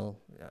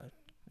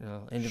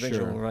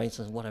individual rights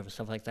and whatever,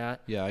 stuff like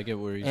that. Yeah, I get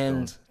where he's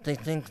and going. they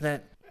think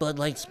that Bud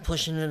Light's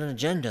pushing an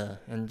agenda,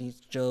 and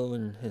Joe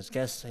and his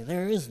guests say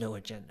there is no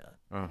agenda.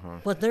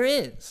 But there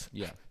is.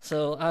 Yeah.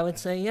 So I would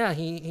say, yeah,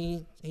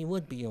 he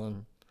would be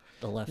on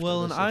the left.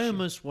 Well, of this and I issue.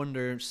 almost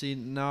wonder,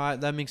 now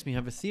that makes me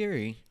have a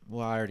theory.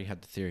 Well, I already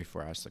had the theory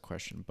before I asked the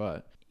question,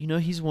 but,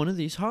 he's one of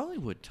these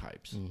Hollywood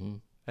types. Mm-hmm.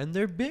 And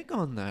they're big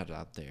on that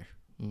out there.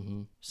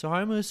 Mm-hmm. So I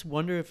almost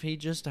wonder if he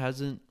just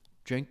hasn't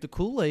drank the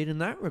Kool-Aid in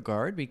that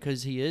regard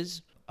because he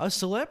is a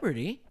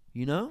celebrity,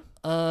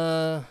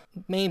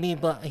 Maybe,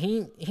 but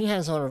he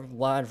has on a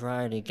wide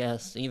variety of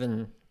guests,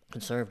 even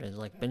conservatives.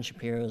 Like Ben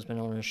Shapiro's been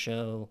on his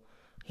show.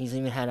 He's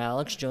even had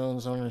Alex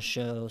Jones on his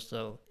show.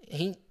 So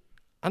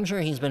I'm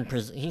sure he's been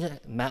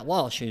Matt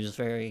Walsh, who's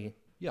very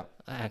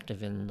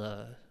active in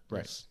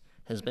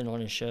has been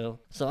on his show.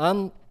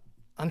 So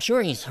I'm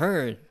sure he's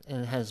heard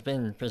and has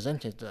been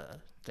presented the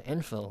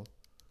info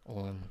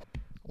on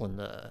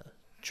the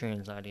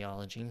trans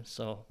ideology.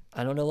 So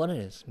I don't know what it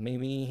is.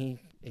 Maybe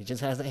he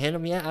just hasn't hit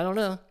him yet. I don't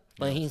know.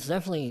 But he's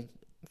definitely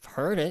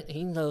heard it.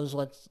 He knows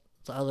what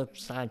the other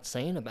side's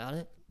saying about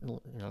it.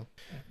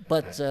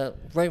 But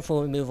right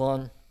before we move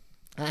on,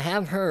 I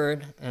have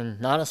heard,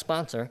 and not a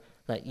sponsor,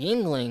 that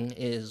Yingling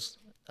is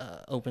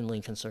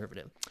openly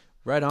conservative.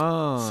 Right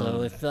on.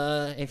 So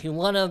if you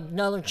want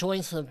another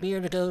choice of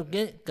beer to go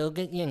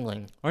get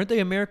Yingling. Aren't they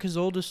America's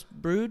oldest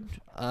brewed?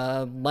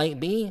 Might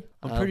be.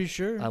 I'm pretty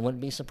sure. I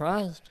wouldn't be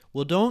surprised.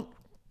 Well, don't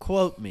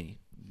quote me,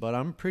 but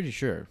I'm pretty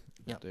sure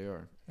they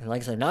are. And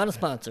like I said, not a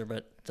sponsor,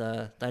 but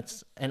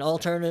that's an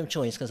alternative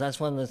choice, because that's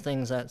one of the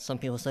things that some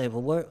people say,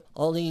 well,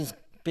 all these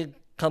big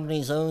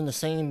companies own the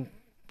same,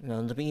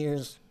 the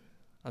beers.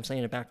 I'm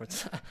saying it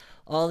backwards.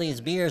 All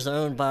these beers are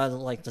owned by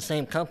the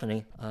same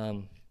company.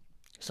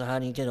 So how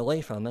do you get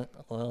away from it?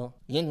 Well,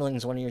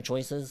 Yingling's one of your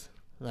choices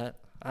that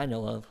I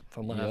know of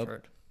from what I've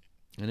heard.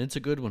 And it's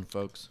a good one,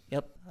 folks.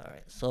 Yep. All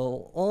right.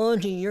 So on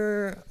to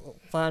your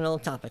final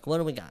topic. What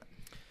do we got?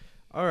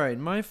 All right.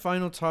 My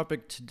final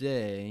topic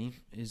today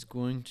is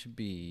going to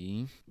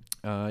be,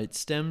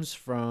 it's going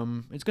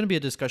to be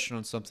a discussion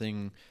on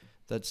something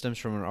that stems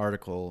from an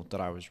article that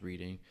I was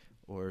reading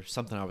or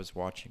something I was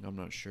watching. I'm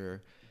not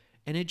sure.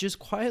 And it just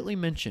quietly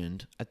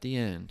mentioned at the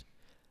end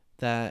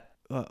that,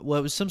 it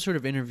was some sort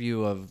of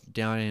interview of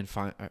Dianne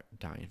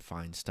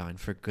Feinstein,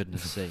 for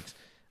goodness sakes.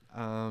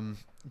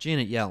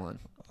 Janet Yellen.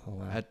 Oh,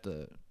 wow.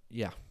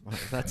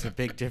 That's a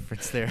big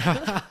difference there.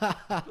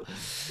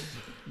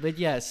 But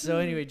yes, so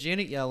anyway,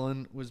 Janet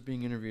Yellen was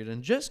being interviewed,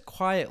 and just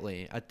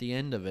quietly at the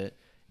end of it,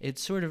 it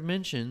sort of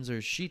mentions,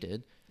 or she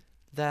did,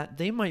 that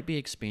they might be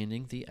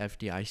expanding the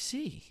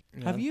FDIC.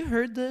 Yeah. Have you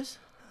heard this?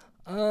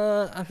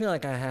 I feel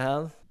like I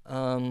have.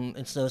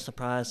 It's no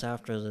surprise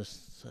after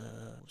this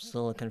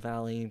Silicon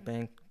Valley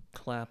Bank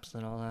collapse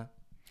and all that.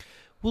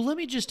 Well, let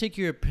me just take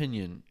your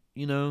opinion.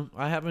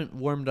 I haven't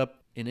warmed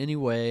up in any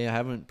way. I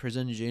haven't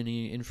presented you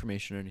any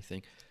information or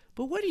anything.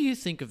 But what do you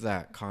think of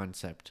that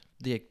concept,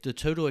 the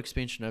total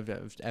expansion of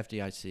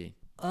FDIC?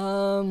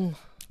 And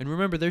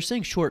remember, they're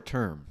saying short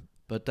term,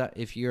 but that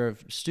if you're a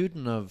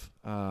student of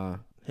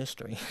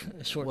history,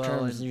 short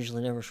term is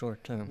usually never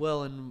short term.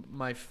 Well, and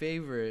my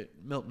favorite,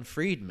 Milton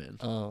Friedman.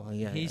 Oh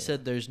yeah. He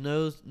said there's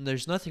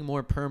nothing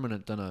more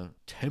permanent than a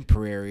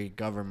temporary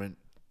government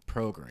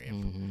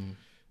program.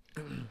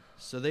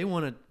 So they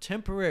want to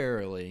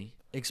temporarily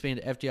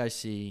expand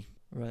FDIC.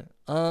 Right.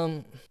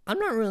 I'm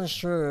not really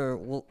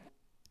sure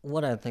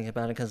what I think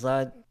about it because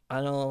I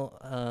don't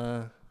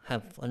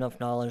have enough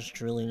knowledge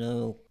to really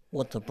know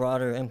what the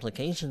broader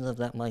implications of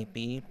that might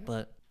be.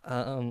 But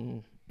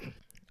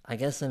I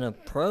guess in a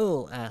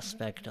pro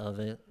aspect of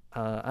it,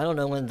 I don't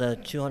know when the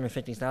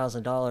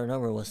 $250,000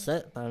 number was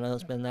set, but I know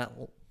it's been that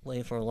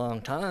way for a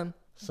long time.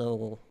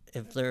 So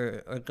if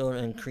they're going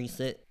to increase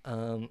it,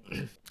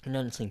 it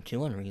doesn't seem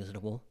too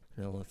unreasonable.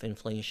 With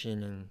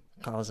inflation and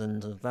causing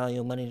the value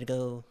of money to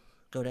go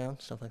down,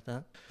 stuff like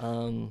that.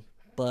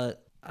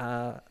 But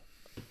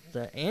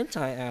the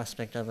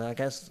anti-aspect of it, I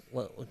guess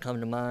what would come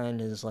to mind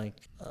is like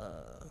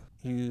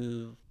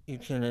it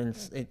can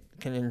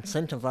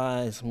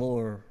incentivize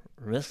more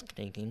risk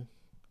taking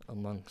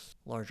amongst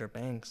larger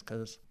banks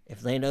because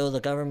if they know the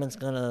government's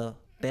gonna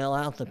bail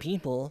out the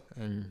people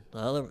and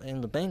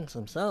the banks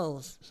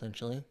themselves,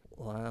 essentially,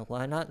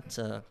 why not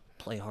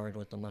play hard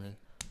with the money?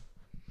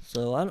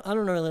 So I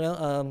don't really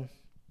know.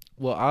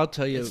 Well, I'll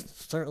tell you.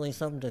 It's certainly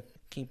something to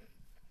keep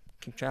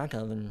track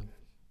of and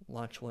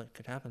watch what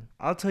could happen.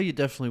 I'll tell you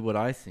definitely what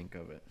I think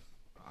of it.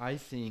 I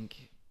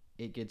think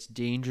it gets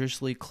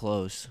dangerously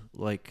close,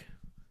 like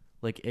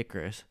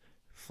Icarus,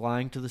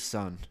 flying to the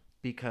sun.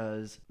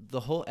 Because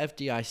the whole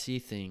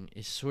FDIC thing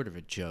is sort of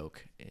a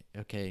joke.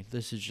 Okay,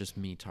 this is just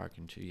me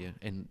talking to you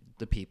and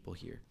the people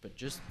here, but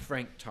just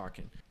Frank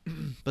talking.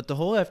 But the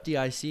whole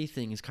FDIC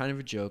thing is kind of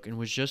a joke and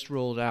was just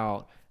rolled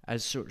out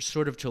as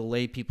sort of to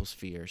allay people's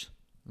fears.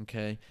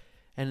 Okay,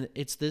 and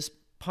it's this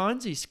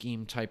Ponzi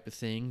scheme type of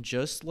thing,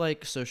 just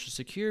like Social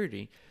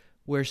Security,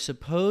 where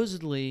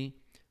supposedly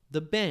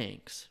the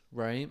banks,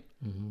 right,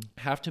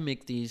 have to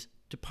make these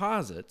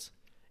deposits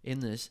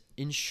in this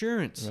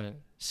insurance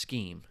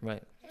scheme.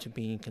 Right, to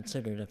be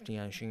considered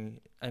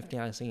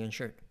FDIC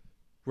insured.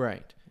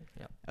 Right.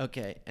 Yeah.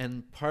 Okay,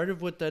 and part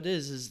of what that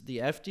is the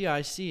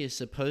FDIC is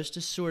supposed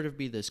to sort of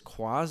be this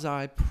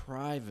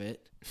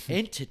quasi-private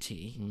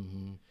entity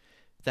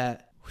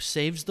that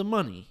saves the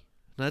money.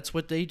 That's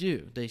what they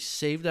do. They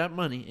save that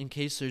money in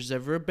case there's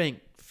ever a bank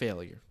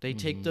failure. They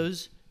take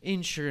those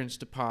insurance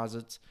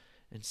deposits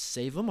and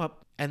save them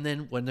up. And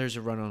then when there's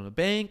a run on a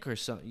bank or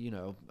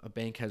a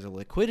bank has a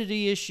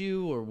liquidity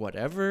issue or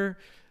whatever,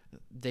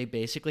 they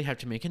basically have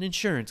to make an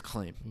insurance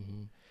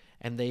claim.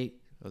 And the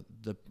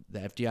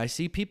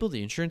FDIC people,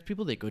 the insurance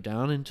people, they go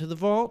down into the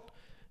vault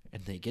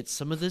and they get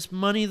some of this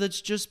money that's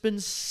just been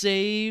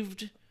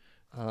saved.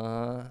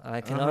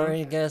 I can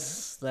already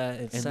guess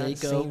that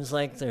seems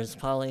like there's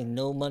probably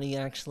no money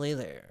actually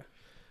there.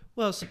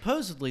 Well,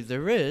 supposedly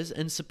there is,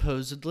 and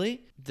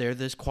supposedly they're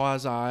this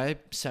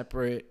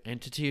quasi-separate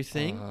entity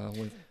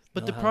thing.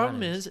 But the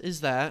problem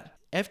is that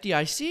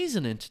FDIC is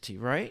an entity,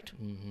 right?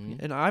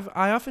 And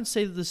I often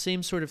say the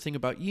same sort of thing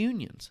about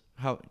unions.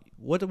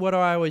 What do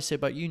I always say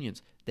about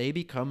unions? They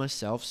become a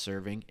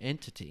self-serving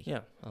entity. Yeah.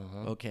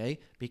 Okay?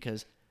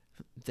 Because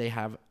they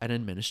have an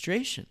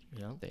administration.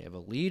 Yeah. They have a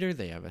leader.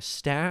 They have a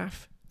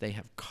staff. They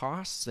have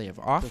costs. They have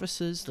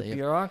offices. The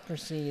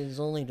bureaucracy is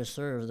only to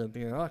serve the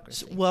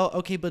bureaucracy.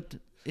 But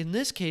in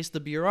this case, the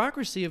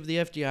bureaucracy of the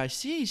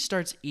FDIC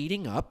starts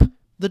eating up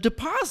the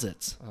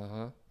deposits.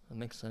 That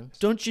makes sense.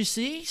 Don't you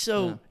see?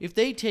 So if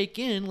they take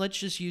in, let's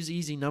just use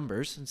easy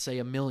numbers and say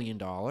 $1 million,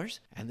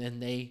 and then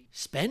they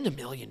spend $1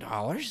 million,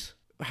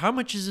 how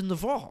much is in the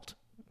vault?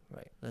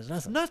 Right. There's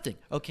nothing. Nothing.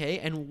 Okay.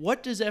 And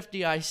what does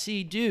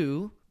FDIC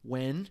do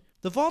when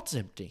the vault's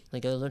empty? They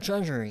go to the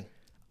Treasury.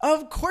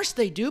 Of course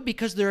they do,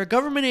 because they're a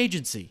government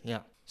agency. Yeah.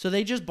 So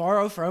they just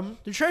borrow from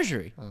the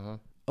Treasury.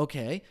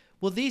 Okay.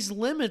 Well, these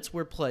limits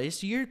were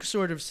placed. You're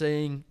sort of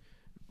saying,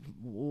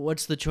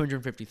 what's the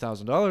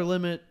 $250,000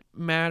 limit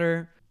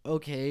matter?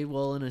 Okay,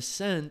 well, in a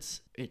sense,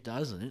 it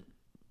doesn't,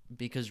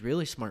 because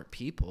really smart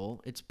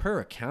people, it's per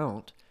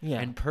account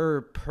and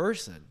per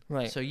person.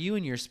 Right. So you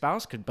and your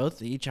spouse could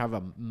both each have a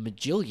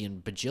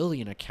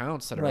bajillion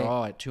accounts that are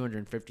all at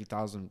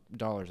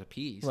 $250,000 a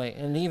piece. Right,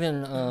 and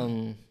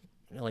even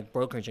like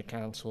brokerage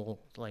accounts will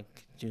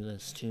do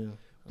this too.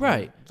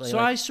 Right. So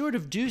I sort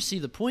of do see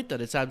the point that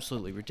it's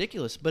absolutely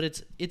ridiculous, but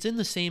it's in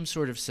the same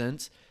sort of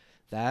sense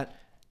that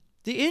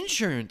the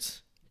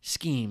insurance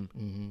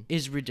scheme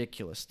is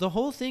ridiculous. The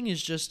whole thing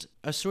is just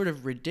a sort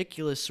of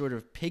ridiculous sort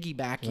of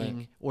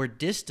piggybacking or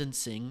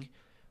distancing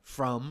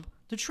from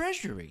the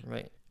Treasury.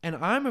 Right. And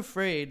I'm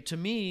afraid, to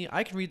me,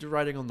 I can read the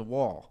writing on the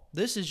wall.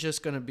 This is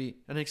just going to be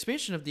an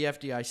expansion of the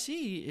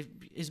FDIC. It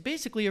is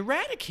basically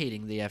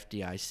eradicating the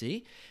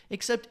FDIC,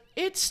 except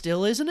it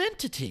still is an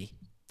entity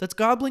that's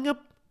gobbling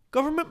up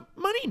government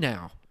money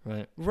now.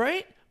 Right.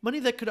 Right? Money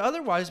that could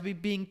otherwise be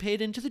being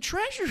paid into the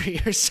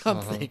Treasury or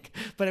something,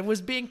 but it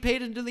was being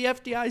paid into the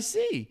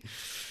FDIC.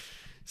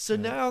 So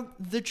now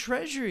the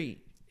Treasury,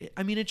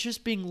 I mean, it's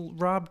just being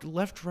robbed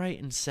left,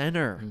 right, and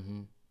center.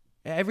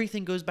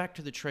 Everything goes back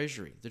to the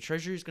Treasury. The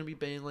Treasury is going to be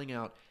bailing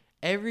out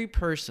every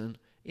person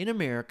in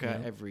America,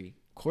 every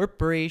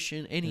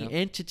corporation, any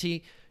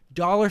entity,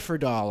 dollar for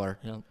dollar,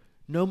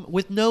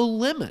 with no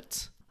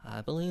limits.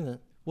 I believe it.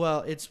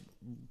 Well, it's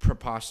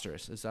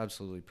preposterous. It's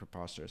absolutely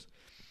preposterous.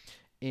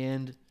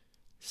 And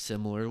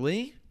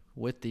similarly,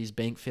 with these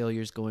bank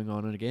failures going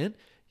on again,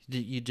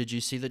 did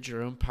you see that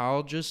Jerome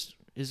Powell just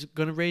is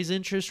going to raise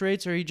interest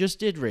rates, or he just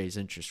did raise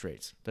interest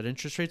rates? That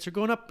interest rates are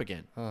going up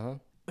again.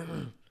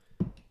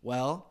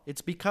 Well,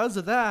 it's because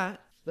of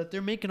that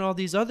they're making all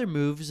these other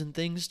moves and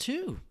things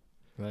too.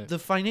 Right. The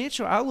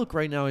financial outlook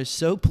right now is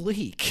so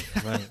bleak.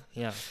 Right.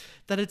 Yeah.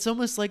 That it's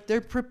almost like they're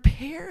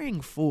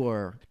preparing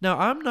for. Now,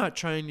 I'm not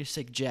trying to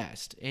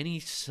suggest any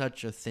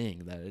such a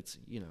thing that it's,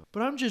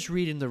 but I'm just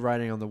reading the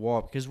writing on the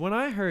wall, because when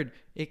I heard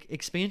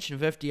expansion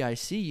of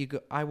FDIC,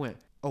 I went,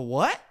 a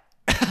what?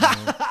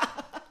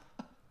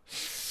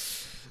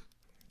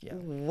 Yeah.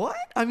 What?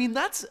 I mean,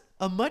 that's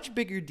a much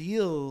bigger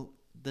deal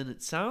than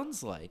it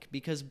sounds like,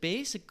 because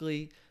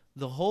basically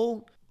the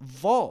whole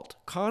vault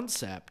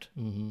concept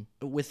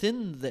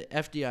within the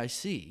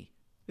FDIC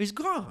is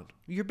gone.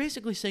 You're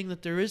basically saying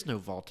that there is no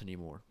vault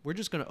anymore. We're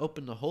just going to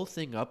open the whole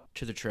thing up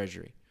to the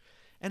Treasury.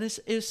 And it's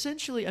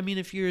essentially, I mean,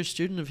 if you're a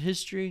student of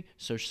history,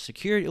 Social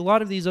Security, a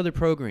lot of these other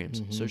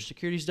programs, Social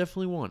Security is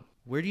definitely one.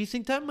 Where do you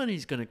think that money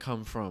is going to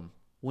come from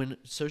when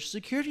Social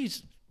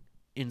Security's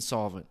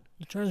insolvent?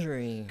 The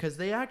Treasury. Because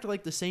they act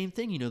like the same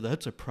thing.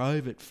 That's a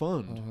private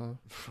fund.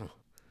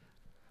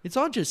 It's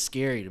all just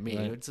scary to me.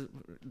 Right.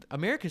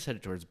 America's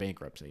headed towards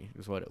bankruptcy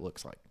is what it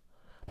looks like.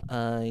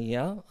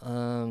 Yeah,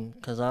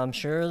 because I'm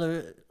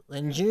sure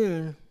in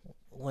June,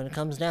 when it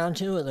comes down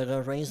to it, they're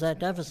going to raise that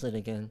deficit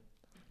again.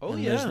 Oh,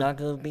 and yeah. There's not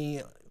going to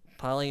be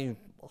probably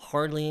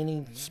hardly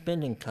any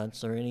spending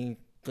cuts or any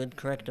good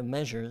corrective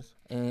measures.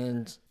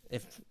 And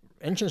if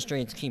interest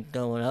rates keep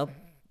going up,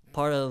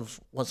 part of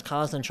what's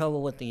causing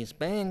trouble with these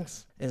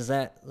banks is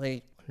that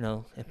they,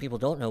 if people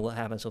don't know what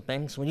happens with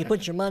banks, when you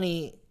put your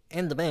money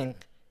in the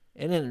bank,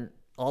 it isn't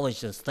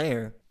always just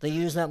there. They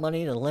use that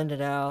money to lend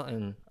it out,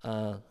 and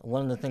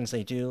one of the things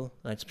they do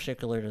that's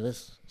particular to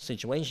this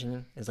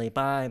situation is they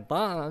buy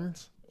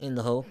bonds in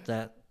the hope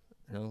that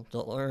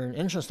they'll earn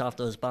interest off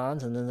those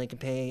bonds, and then they can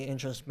pay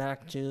interest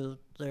back to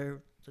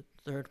their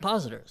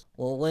depositors.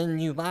 Well, when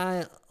you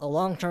buy a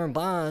long-term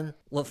bond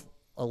with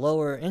a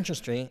lower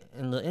interest rate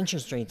and the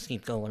interest rates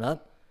keep going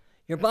up,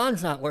 your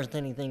bond's not worth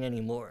anything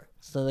anymore.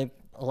 So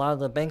a lot of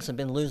the banks have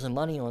been losing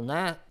money on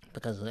that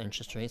because of the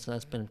interest rates, so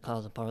that's been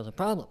causing part of the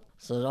problem.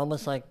 So it's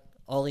almost like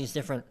all these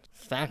different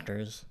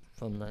factors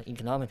from the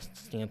economic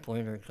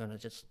standpoint are going to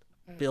just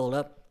build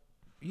up.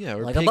 Yeah,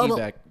 or like a bubble.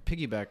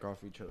 piggyback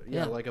off each other.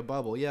 Yeah, like a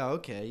bubble. Yeah,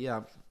 okay,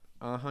 yeah.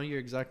 You're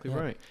exactly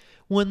right.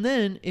 Well, and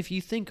then if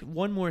you think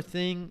one more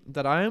thing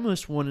that I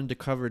almost wanted to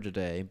cover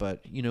today,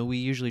 but, we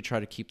usually try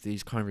to keep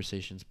these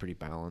conversations pretty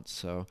balanced,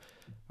 so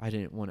I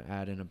didn't want to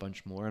add in a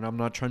bunch more, and I'm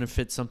not trying to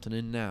fit something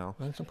in now.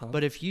 That's no problem.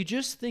 But if you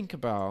just think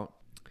about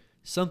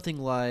something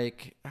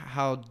like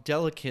how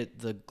delicate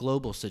the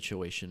global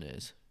situation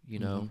is,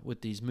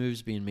 with these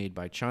moves being made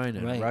by China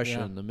and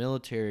Russia and the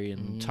military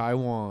and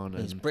Taiwan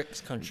these and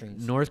BRICS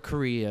countries, North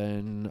Korea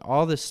and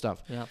all this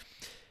stuff. Yeah.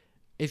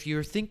 If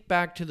you think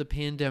back to the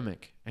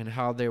pandemic and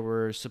how there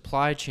were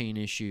supply chain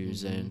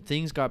issues and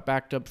things got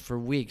backed up for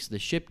weeks, the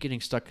ship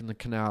getting stuck in the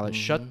canal, it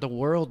shut the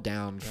world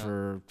down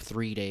for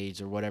 3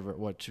 days or whatever,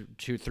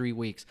 3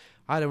 weeks.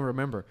 I don't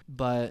remember.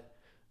 But,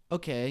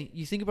 okay,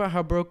 you think about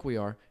how broke we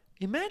are.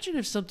 Imagine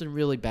if something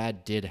really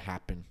bad did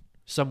happen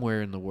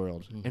somewhere in the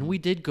world and we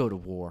did go to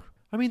war.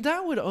 I mean,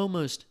 that would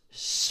almost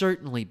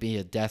certainly be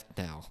a death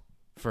knell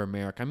for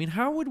America. I mean,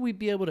 how would we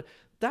be able to...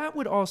 That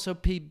would also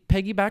be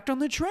piggybacked on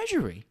the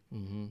Treasury,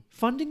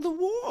 funding the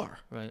war.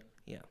 Right,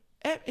 yeah.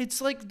 It's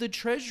like the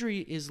Treasury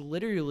is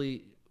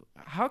literally...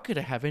 How could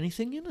it have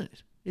anything in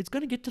it? It's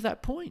going to get to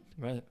that point.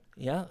 Right,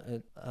 yeah.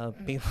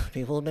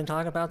 People have been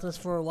talking about this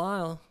for a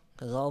while,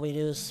 because all we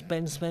do is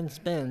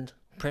spend.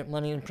 Print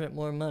money and print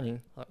more money.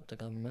 The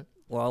government.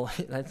 Well,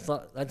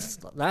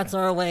 that's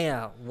our way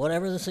out.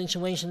 Whatever the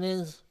situation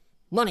is,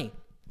 money.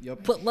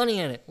 Yep. Put money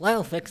in it.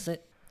 That'll fix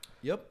it.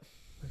 Yep.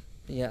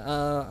 Yeah.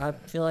 I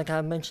feel like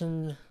I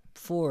mentioned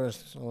before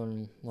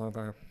on one of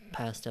our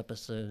past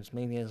episodes,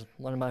 maybe as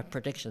one of my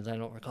predictions. I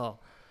don't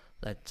recall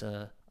that.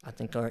 I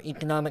think our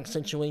economic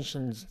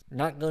situation's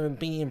not going to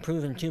be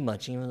improving too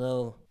much, even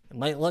though it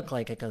might look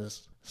like it,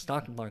 because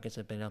stock markets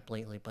have been up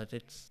lately. But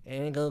it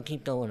ain't going to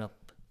keep going up.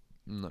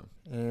 No.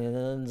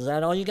 And is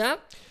that all you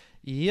got?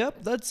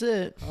 Yep, that's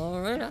it.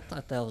 All right, I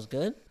thought that was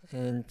good.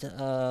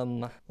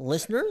 And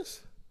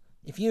listeners,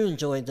 if you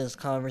enjoyed this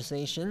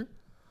conversation,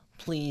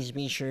 please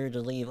be sure to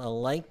leave a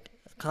like,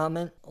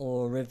 comment,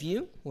 or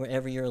review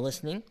wherever you're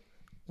listening.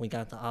 We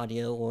got the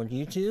audio on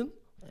YouTube,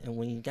 and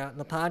we got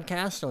the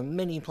podcast on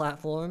many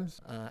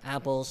platforms.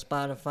 Apple,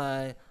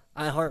 Spotify,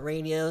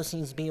 iHeartRadio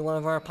seems to be one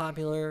of our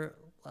popular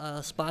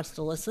spots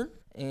to listen.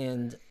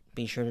 And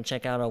be sure to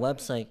check out our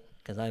website,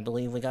 because I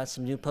believe we got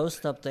some new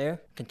posts up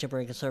there,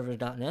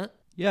 contemporaryconservative.net.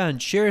 Yeah,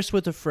 and share us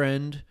with a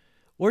friend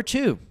or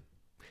two.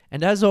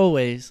 And as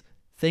always,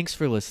 thanks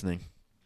for listening.